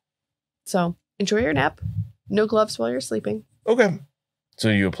 indeed. So enjoy your nap. No gloves while you're sleeping. Okay. So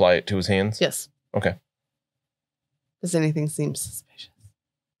you apply it to his hands? Yes. Okay. Does anything seem suspicious?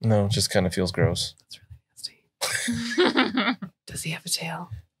 No, it just kind of feels gross. That's really nasty. Does he have a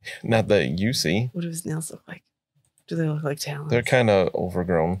tail? Not that you see. What do his nails look like? Do they look like talons? They're kind of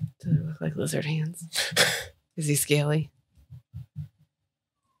overgrown. Do they look like lizard hands? Is he scaly?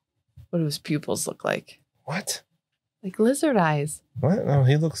 What do his pupils look like? What? Like lizard eyes. What? No,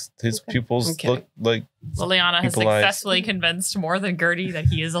 his Okay. pupils I'm kidding. look like Liliana has People eyes. successfully convinced more than Gerty that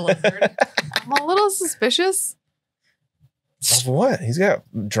he is a lizard. I'm a little suspicious. of what? He's got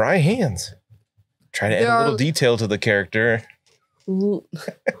dry hands. Try to add There a little are- detail to the character.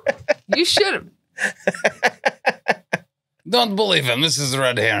 You should have. Don't believe him. This is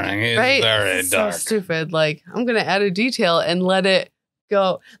red herring. He's Right? very This is so dark. stupid. Like, I'm going to add a detail and let it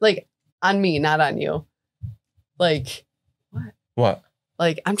go. Like, on me, not on you. Like, What?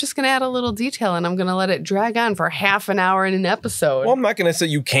 I'm just going to add a little detail and I'm going to let it drag on for half an hour in an episode. Well, I'm not going to say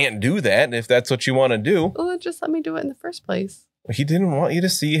you can't do that if that's what you want to do. Well, just let me do it in the first place. He didn't want you to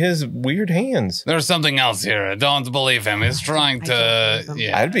see his weird hands. There's something else here. Don't believe him. He's trying I don't to. believe him.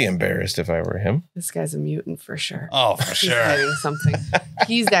 Yeah. I'd be embarrassed if I were him. This guy's a mutant for sure. Oh, for He's sure. hiding something.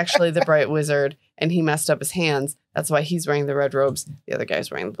 He's actually the bright wizard and he messed up his hands. That's why he's wearing the red robes. The other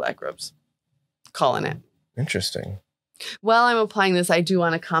guy's wearing the black robes. Calling it. Interesting. While I'm applying this, I do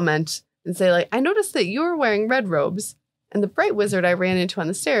want to comment and say, I noticed that you were wearing red robes and the bright wizard I ran into on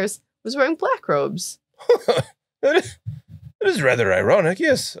the stairs was wearing black robes. It is rather ironic,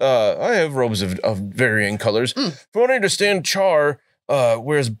 yes. I have robes of varying colors. From what I understand, Char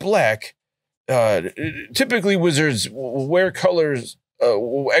wears black, typically wizards wear colors,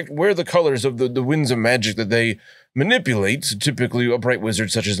 wear the colors of the winds of magic that they manipulate. Typically, a bright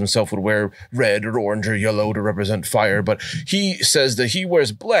wizard such as himself would wear red or orange or yellow to represent fire, but he says that he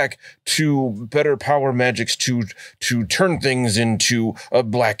wears black to better power magics to turn things into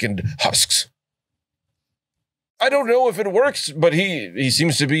blackened husks. I don't know if it works, but he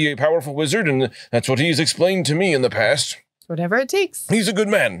seems to be a powerful wizard, and that's what he's explained to me in the past. Whatever it takes. He's a good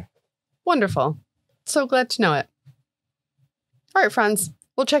man. Wonderful. So glad to know it. All right, Franz.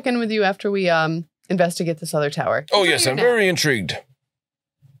 We'll check in with you after we investigate this other tower. Oh, yes, I'm very intrigued.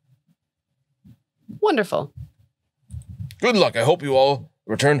 Wonderful. Good luck. I hope you all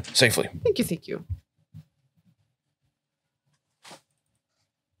return safely. Thank you, thank you.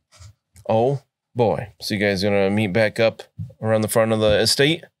 Oh, boy. So you guys gonna meet back up around the front of the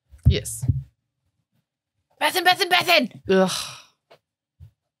estate? Yes. Bethen! Ugh.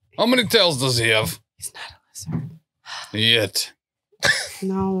 How many tails does he have? He's not a lizard. Yet.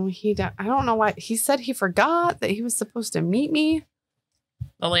 No, I don't know why. He said he forgot that he was supposed to meet me.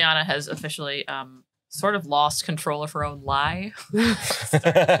 Liliana has officially sort of lost control of her own lie.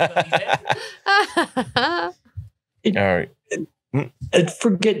 All right.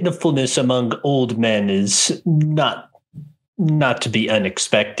 Forgetfulness among old men is not to be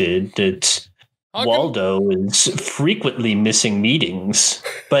unexpected. It's Waldo is frequently missing meetings,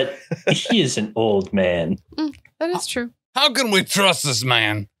 but he is an old man. That is true. How can we trust this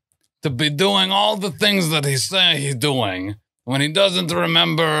man to be doing all the things that he say he's doing when he doesn't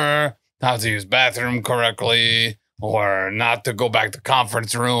remember how to use bathroom correctly or not to go back to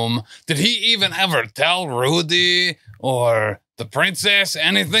conference room? Did he even ever tell Rudy or the princess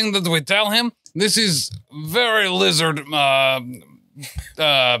anything that we tell him? This is very lizard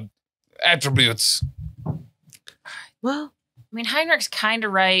attributes. Well, I mean, Heinrik's kind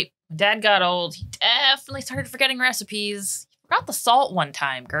of right. When Dad got old, he definitely started forgetting recipes. He forgot the salt one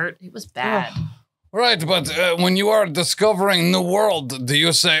time, Gert. It was bad. Right, but when you are discovering the world, do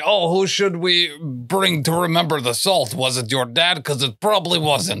you say, oh, who should we bring to remember the salt? Was it your dad? Because it probably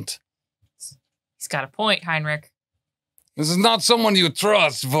wasn't. He's got a point, Heinrich. This is not someone you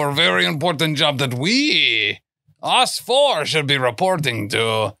trust for a very important job that us four, should be reporting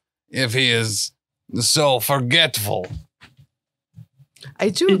to if he is so forgetful. I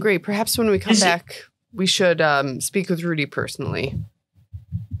do agree. Perhaps when we come back, we should speak with Rudy personally.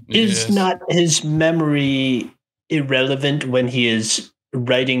 Is not his memory irrelevant when he is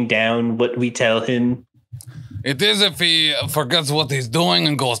writing down what we tell him? It is if he forgets what he's doing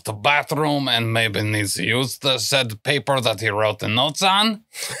and goes to bathroom and maybe needs to use the said paper that he wrote the notes on,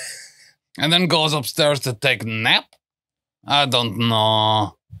 and then goes upstairs to take a nap. I don't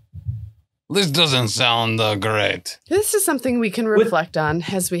know. This doesn't sound great. This is something we can reflect on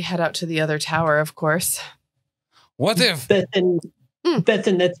as we head out to the other tower, of course. What if... Bethen, that's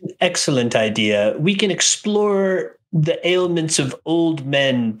an excellent idea. We can explore the ailments of old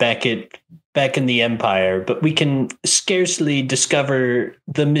men back in the Empire, but we can scarcely discover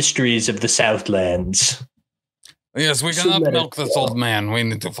the mysteries of the Southlands. Yes, we cannot milk this old man. We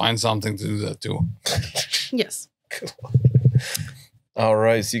need to find something to do that too. Yes. All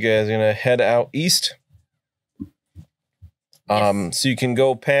right, so you guys are gonna head out east. So you can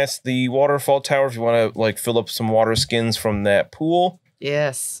go past the waterfall tower if you want to fill up some water skins from that pool.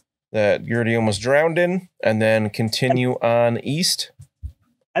 Yes. That Gerty almost drowned in, and then continue on east.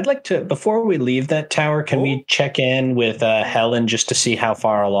 I'd like to, before we leave that tower, can we check in with Helen just to see how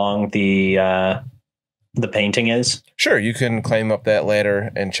far along the painting is? Sure, you can climb up that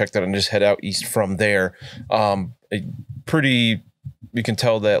ladder and check that and just head out east from there. You can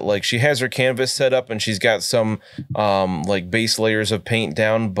tell that she has her canvas set up and she's got some base layers of paint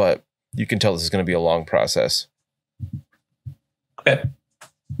down, but you can tell this is going to be a long process. Okay.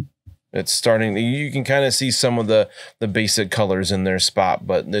 It's starting, you can kind of see some of the basic colors in their spot,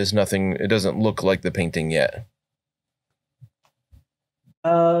 but there's nothing, it doesn't look like the painting yet.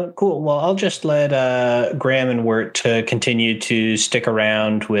 Cool. Well, I'll just let Graham and Wirt to continue to stick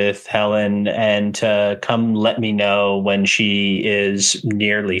around with Helen and come let me know when she is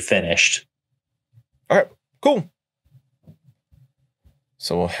nearly finished. All right, cool.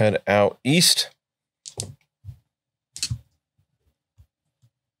 So we'll head out east.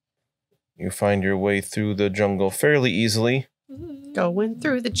 You find your way through the jungle fairly easily. Going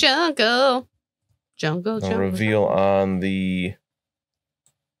through the jungle. Jungle. I'll reveal on the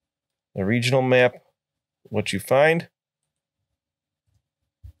regional map what you find.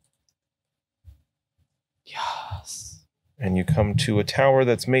 Yes. and you come to a tower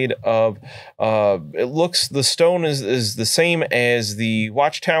that's made of, the stone is the same as the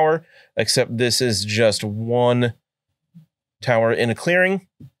watchtower, except this is just one tower in a clearing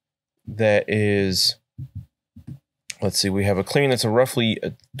that is, let's see, we have a clearing that's roughly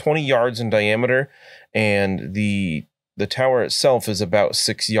 20 yards in diameter, and the tower itself is about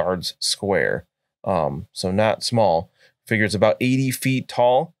 6 yards square. So not small. Figure it's about 80 feet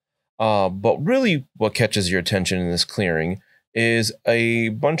tall. But really what catches your attention in this clearing is a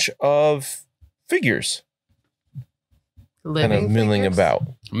bunch of figures kind of milling about.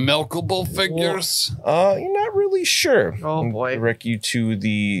 Milkable figures? You're not really sure. Oh, boy. I'll direct you to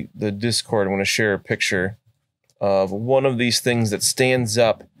the Discord. I'm going to share a picture of one of these things that stands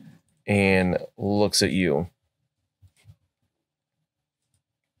up and looks at you.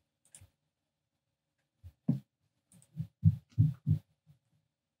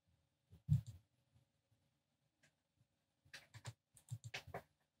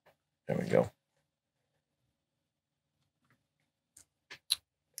 There we go.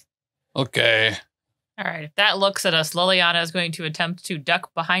 Okay. All right. If that looks at us, Liliana is going to attempt to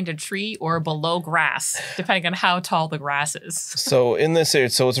duck behind a tree or below grass, depending on how tall the grass is. So in this area,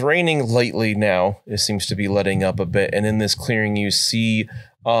 so it's raining lightly now. It seems to be letting up a bit. And in this clearing, you see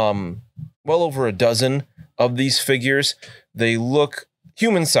well over a dozen of these figures. They look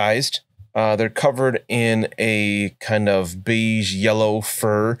human-sized. They're covered in a kind of beige yellow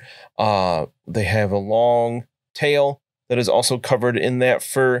fur. They have a long tail that is also covered in that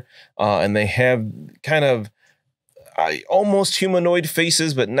fur. And they have kind of almost humanoid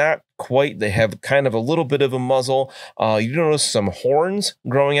faces, but not quite. They have kind of a little bit of a muzzle. You notice some horns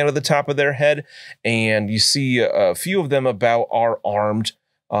growing out of the top of their head. And you see a few of them about are armed.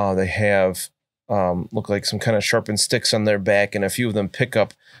 They have look like some kind of sharpened sticks on their back, and a few of them pick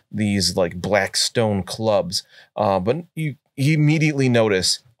up these like black stone clubs. But you immediately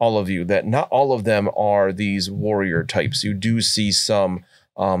notice, all of you, that not all of them are these warrior types. You do see some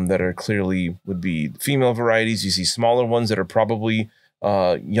that are clearly would be female varieties. You see smaller ones that are probably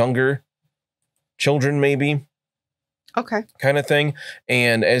younger children, maybe. Okay. Kind of thing.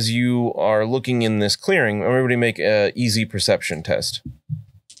 And as you are looking in this clearing, everybody make an easy perception test.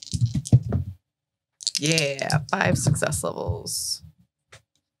 Yeah, 5 success levels.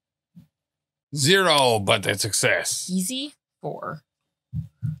 0, but a success. Easy 4.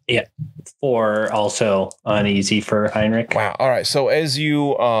 Yeah. 4 also uneasy for Heinrik. Wow. All right. So as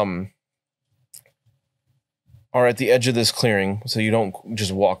you are at the edge of this clearing, so you don't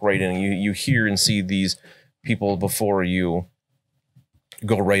just walk right in, you hear and see these people before you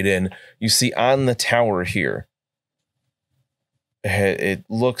go right in. You see on the tower here, it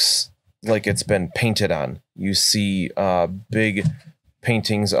looks like it's been painted on. You see big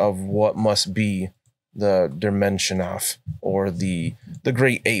paintings of what must be the Dimensionoff, or the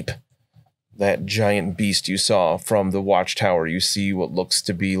great ape, that giant beast you saw from the watchtower. You see what looks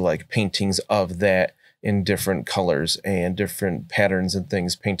to be like paintings of that in different colors and different patterns and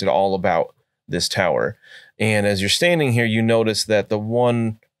things painted all about this tower. And as you're standing here, you notice that the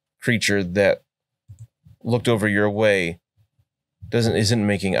one creature that looked over your way isn't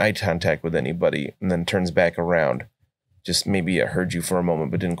making eye contact with anybody, and then turns back around. Just maybe it heard you for a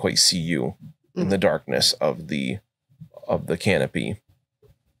moment, but didn't quite see you in the darkness of the canopy.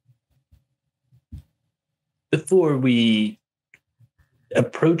 Before we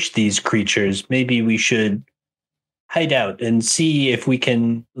approach these creatures, maybe we should hide out and see if we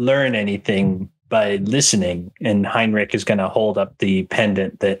can learn anything by listening. And Heinrik is going to hold up the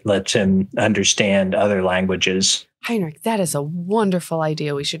pendant that lets him understand other languages. Heinrik, that is a wonderful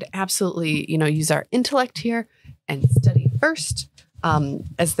idea. We should absolutely, use our intellect here and study first.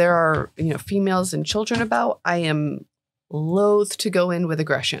 As there are, females and children about, I am loath to go in with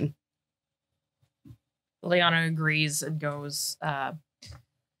aggression. Liliana agrees and goes,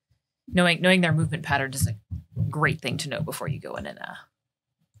 knowing their movement pattern is a great thing to know before you go in and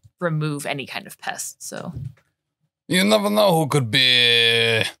remove any kind of pest. So You never know who could be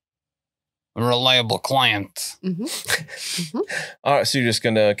a reliable client. Mm-hmm. Mm-hmm. All right, so you're just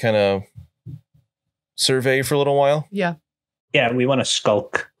gonna kind of survey for a little while? Yeah. Yeah, we want to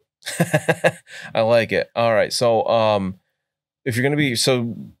skulk. I like it. All right, so if you're gonna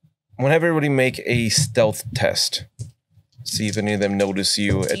I'm gonna have everybody make a stealth test. See if any of them notice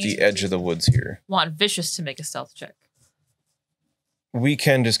you at the edge of the woods here. Want Vicious to make a stealth check. We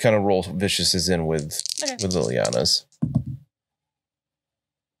can just kind of roll Vicious's in with Liliana's.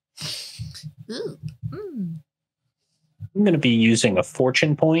 Ooh. Mm. I'm going to be using a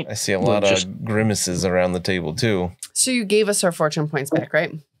fortune point. I see a lot of grimaces around the table too. So you gave us our fortune points back,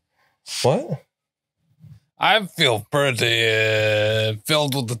 right? What? I feel pretty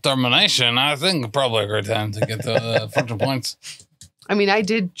filled with determination. I think probably a great time to get the fortune points. I mean, I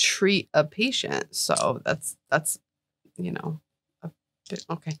did treat a patient, so that's you know,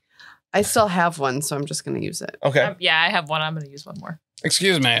 okay. I still have one, so I'm just going to use it. Okay. Yeah, I have one. I'm going to use one more.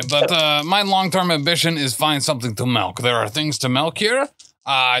 Excuse me, but my long-term ambition is find something to milk. There are things to milk here.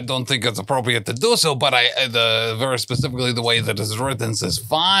 I don't think it's appropriate to do so, but very specifically the way that it's written says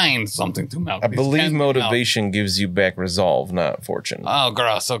find something to milk. I These believe can be motivation gives you back resolve, not fortune. milk. Oh,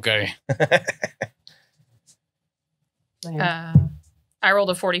 gross. Okay. I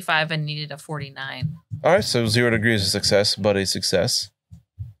rolled a 45 and needed a 49. All right, so 0 degrees of success, but a success.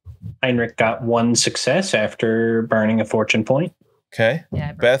 Heinrich got 1 success after burning a fortune point. Okay.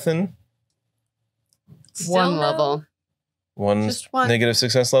 Yeah, Bethen, Still One no? level. one Just one. negative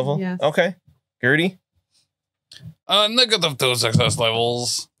success level? Yes. Okay. Gerty? Negative 2 success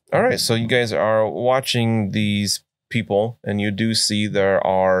levels. All right, so you guys are watching these people, and you do see there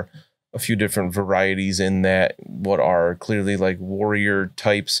are a few different varieties in that, what are clearly like warrior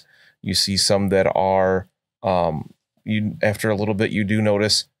types. You see some that are, you after a little bit, you do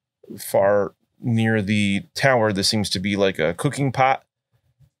notice far near the tower, there seems to be like a cooking pot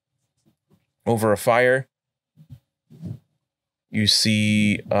over a fire. You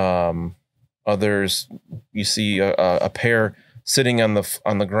see others, you see a pair sitting on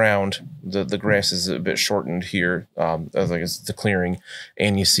the ground. The grass is a bit shortened here, as like it's the clearing,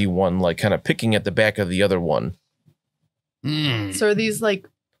 and you see one like kind of picking at the back of the other one. Hmm. So are these like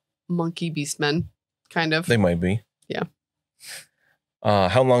monkey beast men, kind of? They might be. Yeah.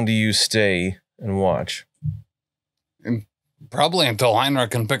 How long do you stay and watch? Probably until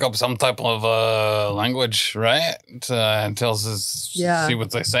Heinrich can pick up some type of language, right? Until see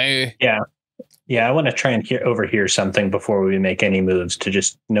what they say. Yeah, I want to try and overhear something before we make any moves to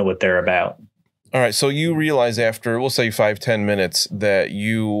just know what they're about. All right, so you realize after, we'll say 5-10 minutes, that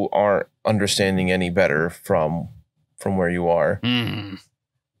you aren't understanding any better from where you are. Hmm.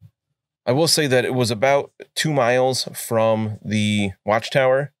 I will say that it was about 2 miles from the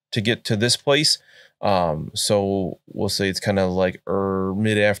watchtower to get to this place. So we'll say it's kind of like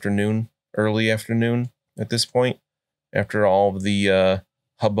mid-afternoon, early afternoon at this point, after all of the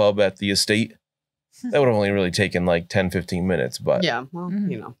hubbub at the estate. That would have only really taken like 10-15 minutes, but Yeah, well,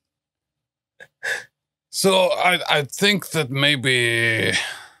 Mhm. you know. So I think that maybe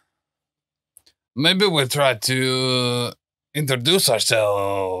we try to introduce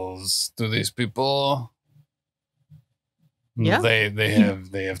ourselves to these people. Yeah.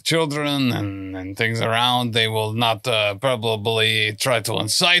 They have children and things around. They will not probably try to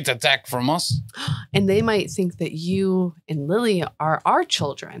incite attack from us. And they might think that you and Lily are our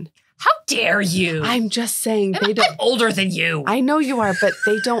children. How dare you? I'm just saying I'm they don't. older than you. I know you are, but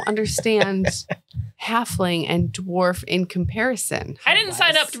they don't understand halfling and dwarf in comparison. I didn't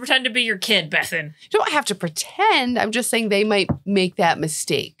sign up to pretend to be your kid, Bethen. You don't have to pretend. I'm just saying they might make that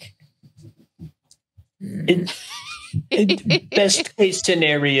mistake. Best case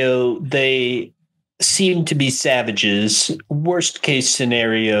scenario, they seem to be savages. Worst case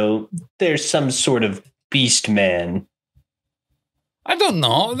scenario, there's some sort of beast man. I don't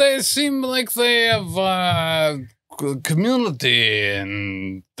know. They seem like they have community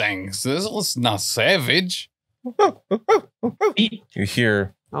and things. This is not savage. you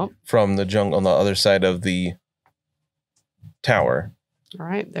hear Oh. from the jungle on the other side of the tower. All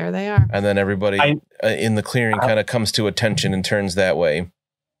right, there they are. And then everybody in the clearing kind of comes to attention and turns that way.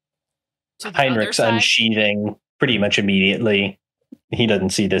 To the Heinrich's other side? unsheathing pretty much immediately. He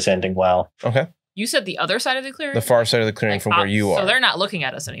doesn't see this ending well. Okay. You said the other side of the clearing? The far side of the clearing Like, from where you are. So they're not looking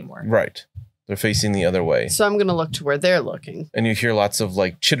at us anymore. Right. They're facing the other way. So I'm going to look to where they're looking. And you hear lots of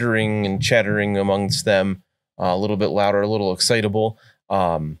like chittering and chattering amongst them, a little bit louder, a little excitable.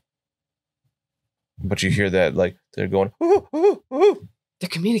 But you hear that like they're going, ooh, ooh, ooh. They're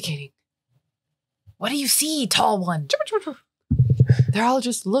communicating. What do you see, tall one? They're all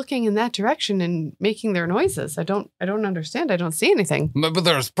just looking in that direction and making their noises. I don't understand. I don't see anything. Maybe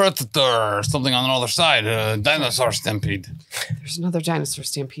there's predator or something on the other side. Dinosaur stampede. There's another dinosaur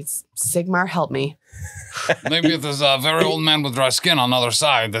stampede. Sigmar, help me. Maybe there's a very old man with dry skin on the other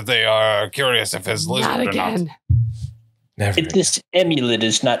side that they are curious if his lizard Not or not. again. Never. If this amulet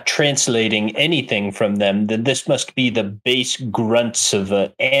is not translating anything from them, then this must be the base grunts of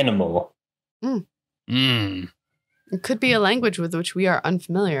an animal. Hmm. It could be a language with which we are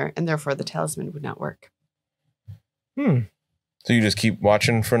unfamiliar, and therefore the talisman would not work. So you just keep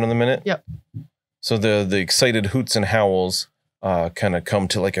watching for another minute? Yep. So the excited hoots and howls kind of come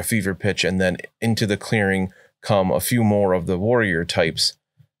to like a fever pitch, and then into the clearing come a few more of the warrior types.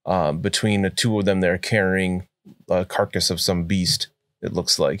 Between the two of them, they're carrying a carcass of some beast, it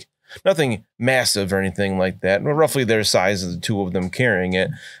looks like. Nothing massive or anything like that, but roughly their size of the two of them carrying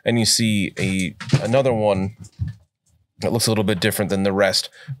it. And you see another one that looks a little bit different than the rest,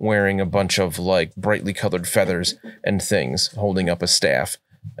 wearing a bunch of like brightly colored feathers and things, holding up a staff.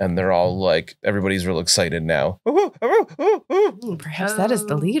 And they're all like, everybody's real excited now. Perhaps that is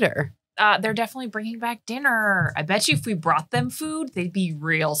the leader. They're definitely bringing back dinner. I bet you if we brought them food, they'd be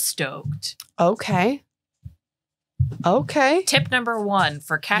real stoked. Okay. Tip number 1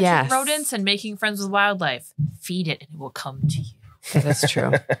 for catching rodents and making friends with wildlife. Feed it and it will come to you. That is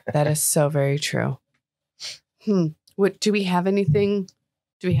true. That is so very true. What do we have anything?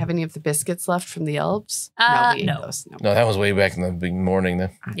 Do we have any of the biscuits left from the elves? No. We ate those. No, that was way back in the big morning then.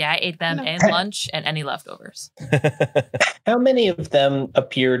 Yeah, I ate them and lunch and any leftovers. How many of them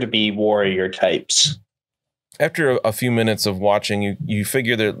appear to be warrior types? After a few minutes of watching, you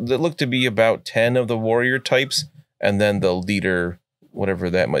figure there look to be about 10 of the warrior types, and then the leader, whatever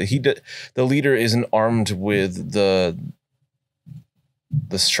that might. The leader isn't armed with the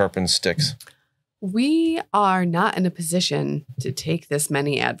sharpened sticks. We are not in a position to take this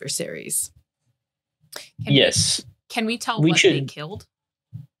many adversaries. Can we tell what they killed?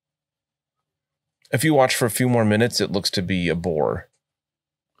 If you watch for a few more minutes, it looks to be a boar.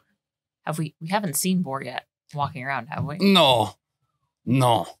 We haven't seen boar yet walking around, have we? No.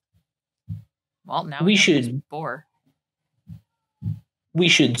 Well, now we know should boar. We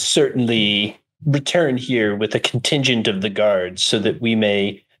should certainly return here with a contingent of the guards so that we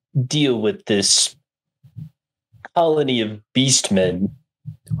may deal with this colony of beastmen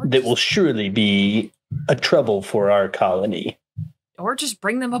that will surely be a trouble for our colony. Or just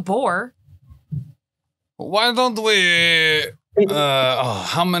bring them a boar. Why don't we...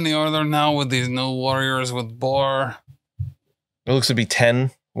 how many are there now with these new warriors with boar? It looks to be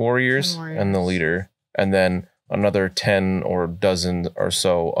 10 warriors and the leader, and then another 10 or dozen or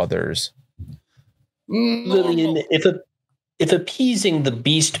so others. Lillian, if appeasing the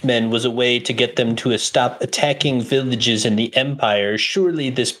beastmen was a way to get them to stop attacking villages in the Empire, surely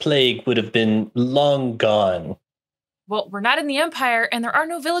this plague would have been long gone. Well, we're not in the Empire, and there are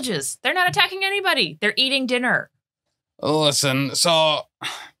no villages. They're not attacking anybody. They're eating dinner. Listen, so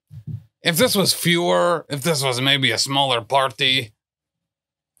if this was fewer, if this was maybe a smaller party,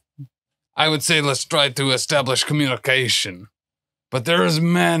 I would say let's try to establish communication. But there's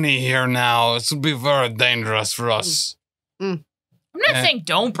many here now. It would be very dangerous for us. I'm not saying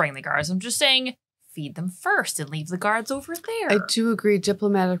don't bring the guards. I'm just saying feed them first and leave the guards over there. I do agree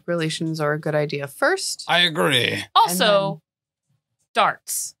diplomatic relations are a good idea first. I agree. Also,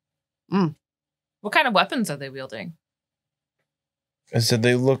 darts. What kind of weapons are they wielding? I said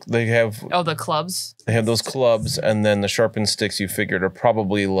they have... Oh, the clubs? They have those clubs, and then the sharpened sticks you figured are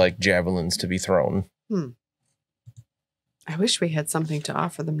probably like javelins to be thrown. I wish we had something to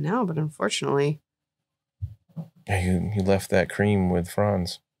offer them now, but unfortunately... You left that cream with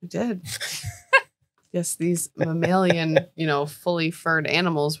Franz. I did. Yes, these mammalian, fully furred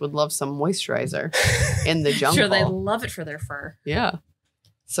animals would love some moisturizer in the jungle. Sure, they love it for their fur. Yeah.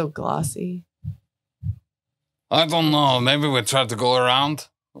 So glossy. I don't know. Maybe we try to go around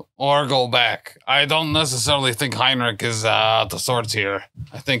or go back. I don't necessarily think Heinrik is out of sorts here.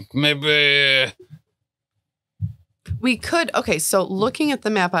 I think maybe... We could... Okay, so looking at the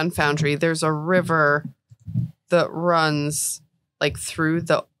map on Foundry, there's a river that runs like through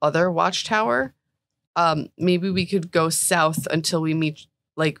the other watchtower. Maybe we could go south until we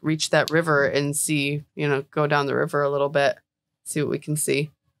reach that river and see, go down the river a little bit, see what we can see.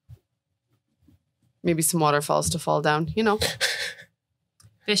 Maybe some waterfalls to fall down,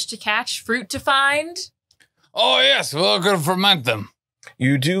 Fish to catch, fruit to find. Oh, yes, we're going to ferment them.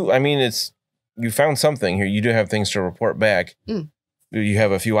 You do, you found something here. You do have things to report back. You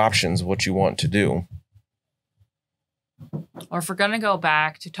have a few options of what you want to do. Or if we're going to go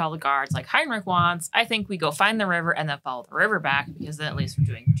back to tell the guards like Heinrik wants, I think we go find the river and then follow the river back, because then at least we're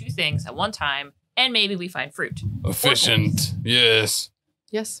doing 2 things at one time, and maybe we find fruit. Efficient, yes.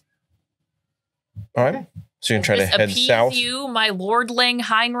 Yes. All right. So you're going to try to head south? You, my lordling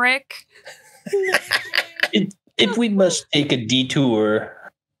Heinrik? If we must take a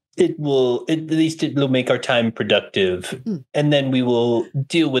detour, it will make our time productive. And then we will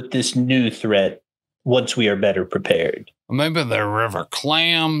deal with this new threat once we are better prepared. Maybe they're river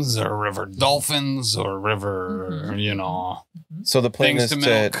clams or river dolphins or river, So the plan is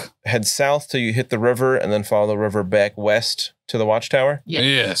to head south till you hit the river and then follow the river back west to the watchtower?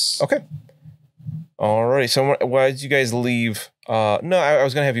 Yes. Okay. All right. So why did you guys leave? No, I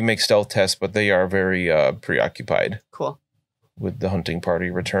was going to have you make stealth tests, but they are very preoccupied. Cool. with the hunting party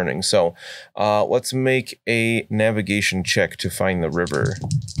returning. So let's make a navigation check to find the river.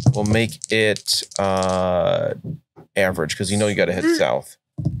 We'll make it average, because you know you got to head south.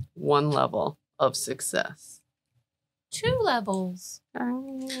 1 level of success. 2 levels.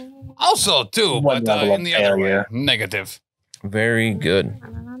 Also 2, One but level in of the other way. failure. Negative. Very good.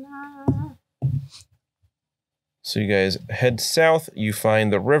 So you guys head south. You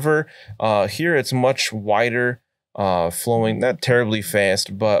find the river. Here it's much wider, flowing not terribly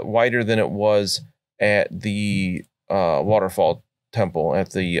fast, but wider than it was at the waterfall temple,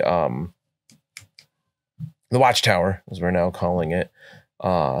 at the watchtower, as we're now calling it.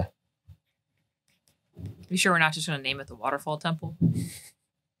 You sure we're not just going to name it the Waterfall Temple?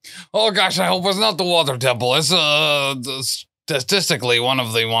 Oh gosh, I hope it's not the water temple. It's statistically one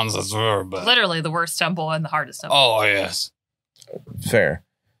of the ones that's were, but Literally the worst temple and the hardest temple. oh yes. Fair.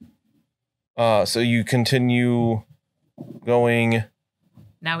 So you continue going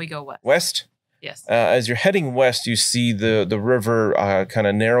Now we go west. west. Yes. As you're heading west, you see the river kind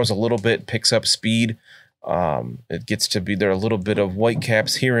of narrows a little bit, picks up speed. It gets to be there a little bit of white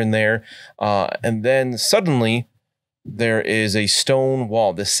caps here and there. And then suddenly there is a stone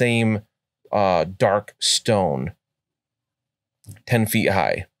wall, the same dark stone, 10 feet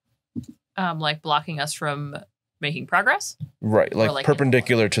high. Like blocking us from making progress? Right, like, like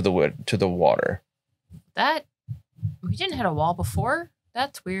perpendicular to the water. That we didn't hit a wall before?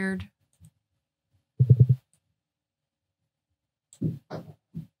 That's weird.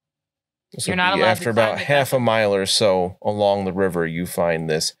 This You're would not be allowed to after about climb it, half a Bethen. mile or so along the river, you find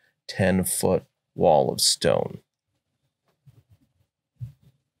this 10-foot wall of stone.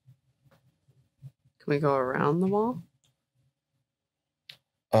 Can we go around the wall?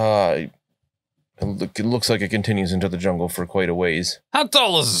 It looks like it continues into the jungle for quite a ways. How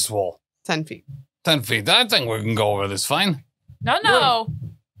tall is this wall? 10 feet. 10 feet. I think we can go over this fine. No.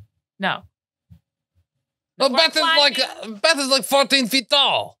 No, We're Beth is like 14 feet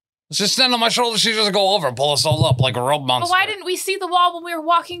tall. She's standing on my shoulder. She just go over, pull us all up like a rope monster. But why didn't we see the wall when we were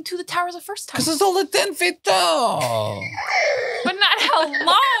walking to the tower the first time? Because it's only 10 feet tall. But not how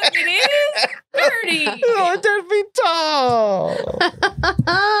long it is. 30. 10 feet tall!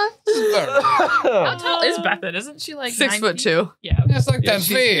 How tall is Bethen? Isn't she like 6 9 foot feet? 2. Yeah. It's like Yeah, 10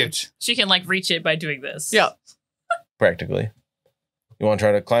 feet. She can like reach it by doing this. Yep. Practically. You want to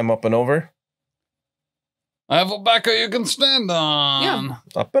try to climb up and over? I have a backer you can stand on. Yeah.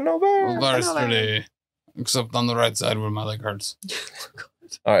 Up and over? Well, very Up and over. sturdy. Except on the right side where my leg hurts.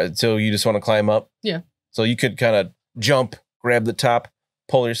 All right, so you just want to climb up? Yeah. So you could kind of jump, grab the top,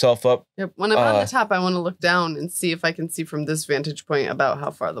 pull yourself up. Yep. When I'm on the top, I want to look down and see if I can see from this vantage point about how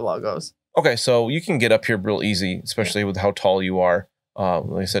far the wall goes. Okay, so you can get up here real easy, especially with how tall you are.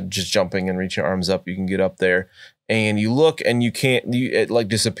 Like I said, just jumping and reaching your arms up, you can get up there. And you look and you can't, it like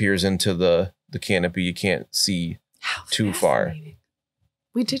disappears into the canopy. You can't see How too far. fascinating.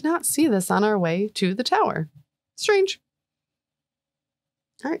 We did not see this on our way to the tower. Strange.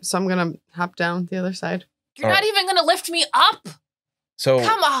 All right, so I'm going to hop down the other side. You're All not right. even going to lift me up? So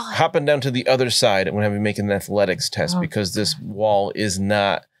Come on. hopping down to the other side, I'm going to have you make an athletics test Oh, because this wall is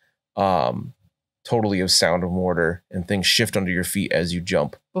not totally of sound and mortar, and things shift under your feet as you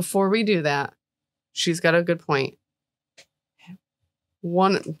jump. Before we do that, she's got a good point.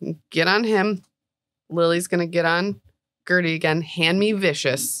 One, get on him. Lily's going to get on Gerty again. Hand me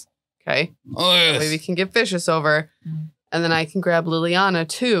vicious. Okay. Oh, yes. Maybe we can get vicious over. And then I can grab Liliana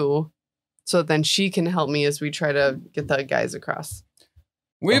too. So then she can help me as we try to get the guys across.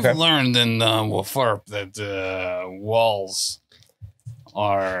 We've Okay. learned in WFRP that walls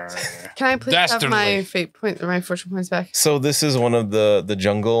are Can I please have Dastardly. my fate point or my fortune points back? So this is one of the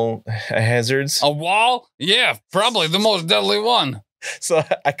jungle hazards. a wall. Yeah, probably the most deadly one. So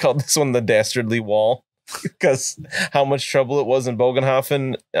I called this one the dastardly wall because how much trouble it was in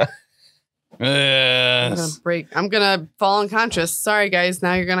Bogenhofen. Yes. I'm gonna fall unconscious. Sorry guys,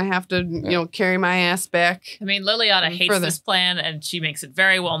 now you're gonna have to, carry my ass back. I mean, Liliana hates Further. this plan, and she makes it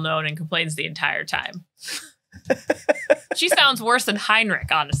very well known and complains the entire time. She sounds worse than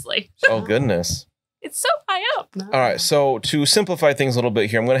Heinrik, honestly. Oh, goodness. It's so high up. All right. So to simplify things a little bit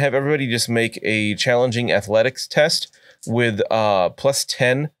here, I'm going to have everybody just make a challenging athletics test with plus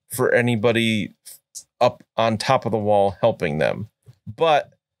 10 for anybody up on top of the wall helping them.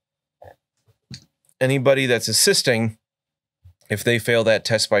 But anybody that's assisting, if they fail that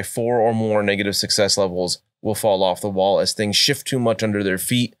test by 4 or more negative success levels, will fall off the wall as things shift too much under their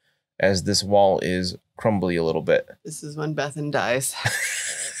feet as this wall is crumbly a little bit. This is when Bethen dies.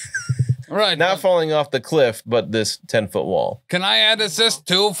 Right. Not falling off the cliff, but this 10-foot wall. Can I add assist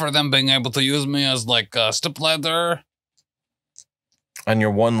too for them being able to use me as like a step ladder? On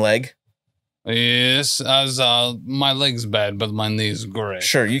your one leg? Yes, as my leg's bad, but my knee's great.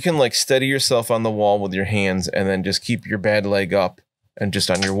 Sure, you can like steady yourself on the wall with your hands and then just keep your bad leg up and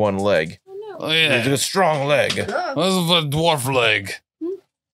just on your one leg. Oh, yeah. It's a strong leg. This is a dwarf leg.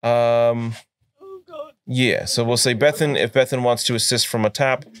 Yeah, so we'll say Bethen, if Bethen wants to assist from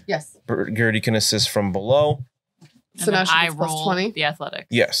atop, Yes. Gerty can assist from below. So And now then she I gets plus roll 20? the athletics.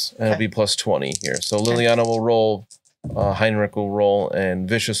 Yes, and it'll be plus 20 here. So Liliana will roll, Heinrik will roll, and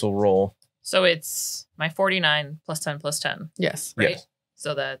Vicious will roll. So it's my 49 plus 10 plus 10. Yes. Right? Yes.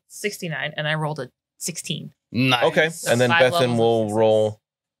 So that's 69, and I rolled a 16. Nice. Okay, and then 5 Bethen levels will of success. roll.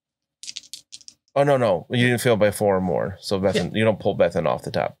 Oh, no. You didn't fail by 4 or more. So Bethen, you don't pull Bethen off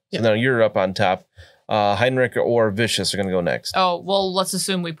the top. So now you're up on top. Heinrik or Vicious are going to go next. Oh, well, let's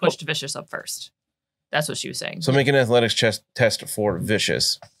assume we pushed Vicious up first. That's what she was saying. So make an athletics test for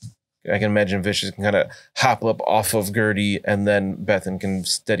Vicious. I can imagine Vicious can kind of hop up off of Gerty, and then Bethen can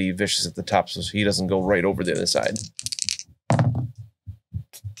steady Vicious at the top so he doesn't go right over the other side.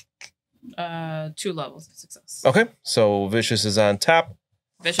 2 levels of success. Okay, so Vicious is on top.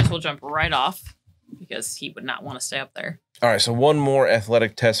 Vicious will jump right off because he would not want to stay up there. All right, so one more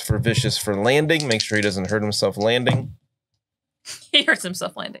athletic test for Vicious for landing. Make sure he doesn't hurt himself landing. He hurts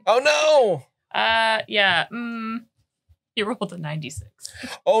himself landing. Oh, no! Yeah. He rolled a 96.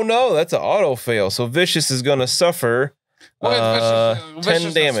 Oh, no, that's an auto fail. So Vicious is going to suffer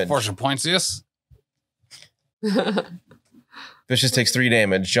 10 damage. Fortune points, yes. Vicious takes 3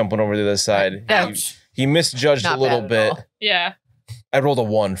 damage, jumping over to the other side. Ouch. He misjudged Not a little bad at bit. all. Yeah. I rolled a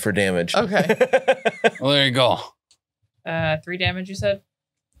 1 for damage. Okay. Well, there you go. 3 damage, you said?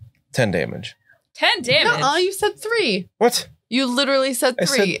 10 damage. 10 damage? No, you said 3. What? You literally said I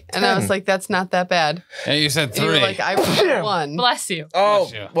 3. said And I was 10. like, that's not that bad. Yeah, you said And you were 3. like, I rolled 1. Bless you. Oh,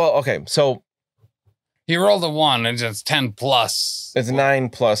 Bless you. well, okay. So He rolled a 1, and it's 10 plus. it's 9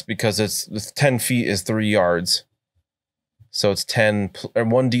 plus because it's 10 feet is 3 yards. So it's 10 or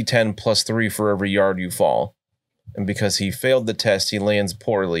 1d10 plus 3 for every yard you fall. And because he failed the test, he lands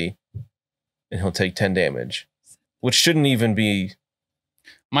poorly, and he'll take 10 damage, which shouldn't even be.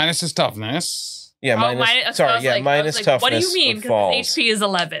 Minus his toughness. Yeah, minus. Sorry, yeah, minus toughness. What do you mean? with Because falls. his HP is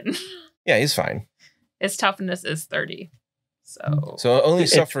 11. Yeah, he's fine. His toughness is 30. So So only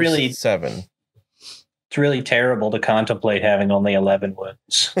It's suffers really- 7. It's really terrible to contemplate having only 11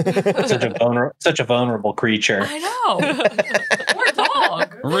 wounds. Such a vulnerable creature. I know. Poor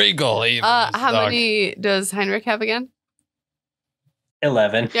dog. Regal, even. How dog. many does Heinrich have again?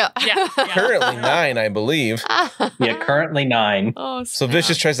 11. Yeah. Yeah. Currently 9, I believe. Yeah, currently 9. Oh, So snap.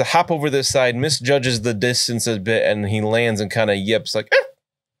 Vicious tries to hop over this side, misjudges the distance a bit, and he lands and kind of yips like,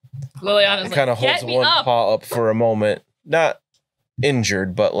 Liliana's like, kind of holds get me one up. paw up for a moment. Not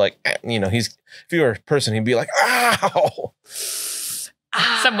injured, but like, he's, if you were a person, he'd be like, ow!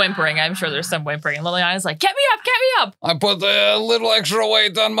 Some whimpering. I'm sure there's some whimpering. And Liliana's like, get me up, get me up. I put a little extra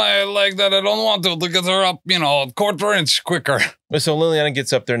weight on my leg that I don't want to get her up, a quarter inch quicker. So Liliana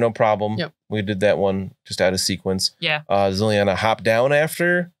gets up there, no problem. Yep. We did that one just out of sequence. Yeah. Does Liliana hop down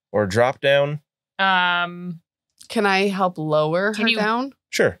after or drop down? Can I help lower Can her you- down?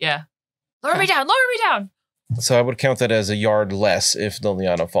 Sure. Yeah. Lower me down, lower me down. So I would count that as a yard less if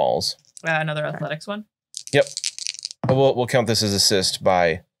Liliana falls. Another athletics one. Yep. We'll count this as assist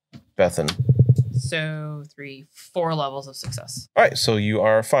by Bethen. So 4 levels of success. All right, so you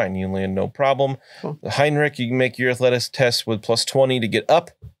are fine. You land no problem. Cool. Heinrich, you can make your athletics test with plus 20 to get up.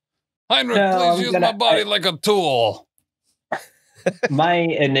 Heinrich, No, please I'm use gonna- my body like a tool. My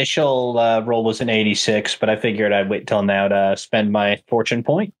initial roll was an 86, but I figured I'd wait till now to spend my fortune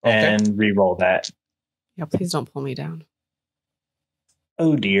point and re-roll that. Yeah, please don't pull me down.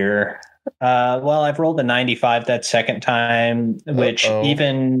 Oh dear. Well, I've rolled a 95 that second time, which Uh-oh.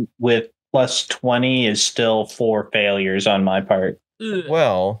 even with plus 20 is still 4 failures on my part. Ugh.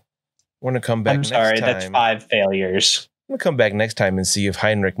 Well, we're going to come back I'm next sorry, time. that's 5 failures. We're going to come back next time and see if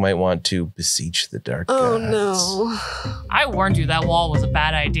Heinrich might want to beseech the dark Oh, gods. no. I warned you that wall was a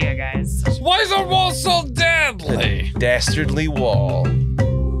bad idea, guys. Why is our wall so deadly? Dastardly wall.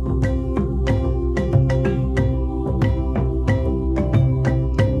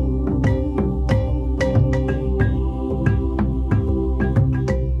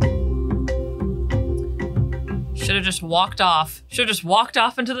 Should have just walked off. Should have just walked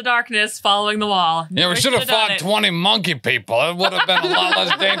off into the darkness following the wall. Yeah, we Never should have should've done fought it. 20 monkey people. It would have been a lot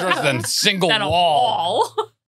less dangerous than single Than a wall. wall.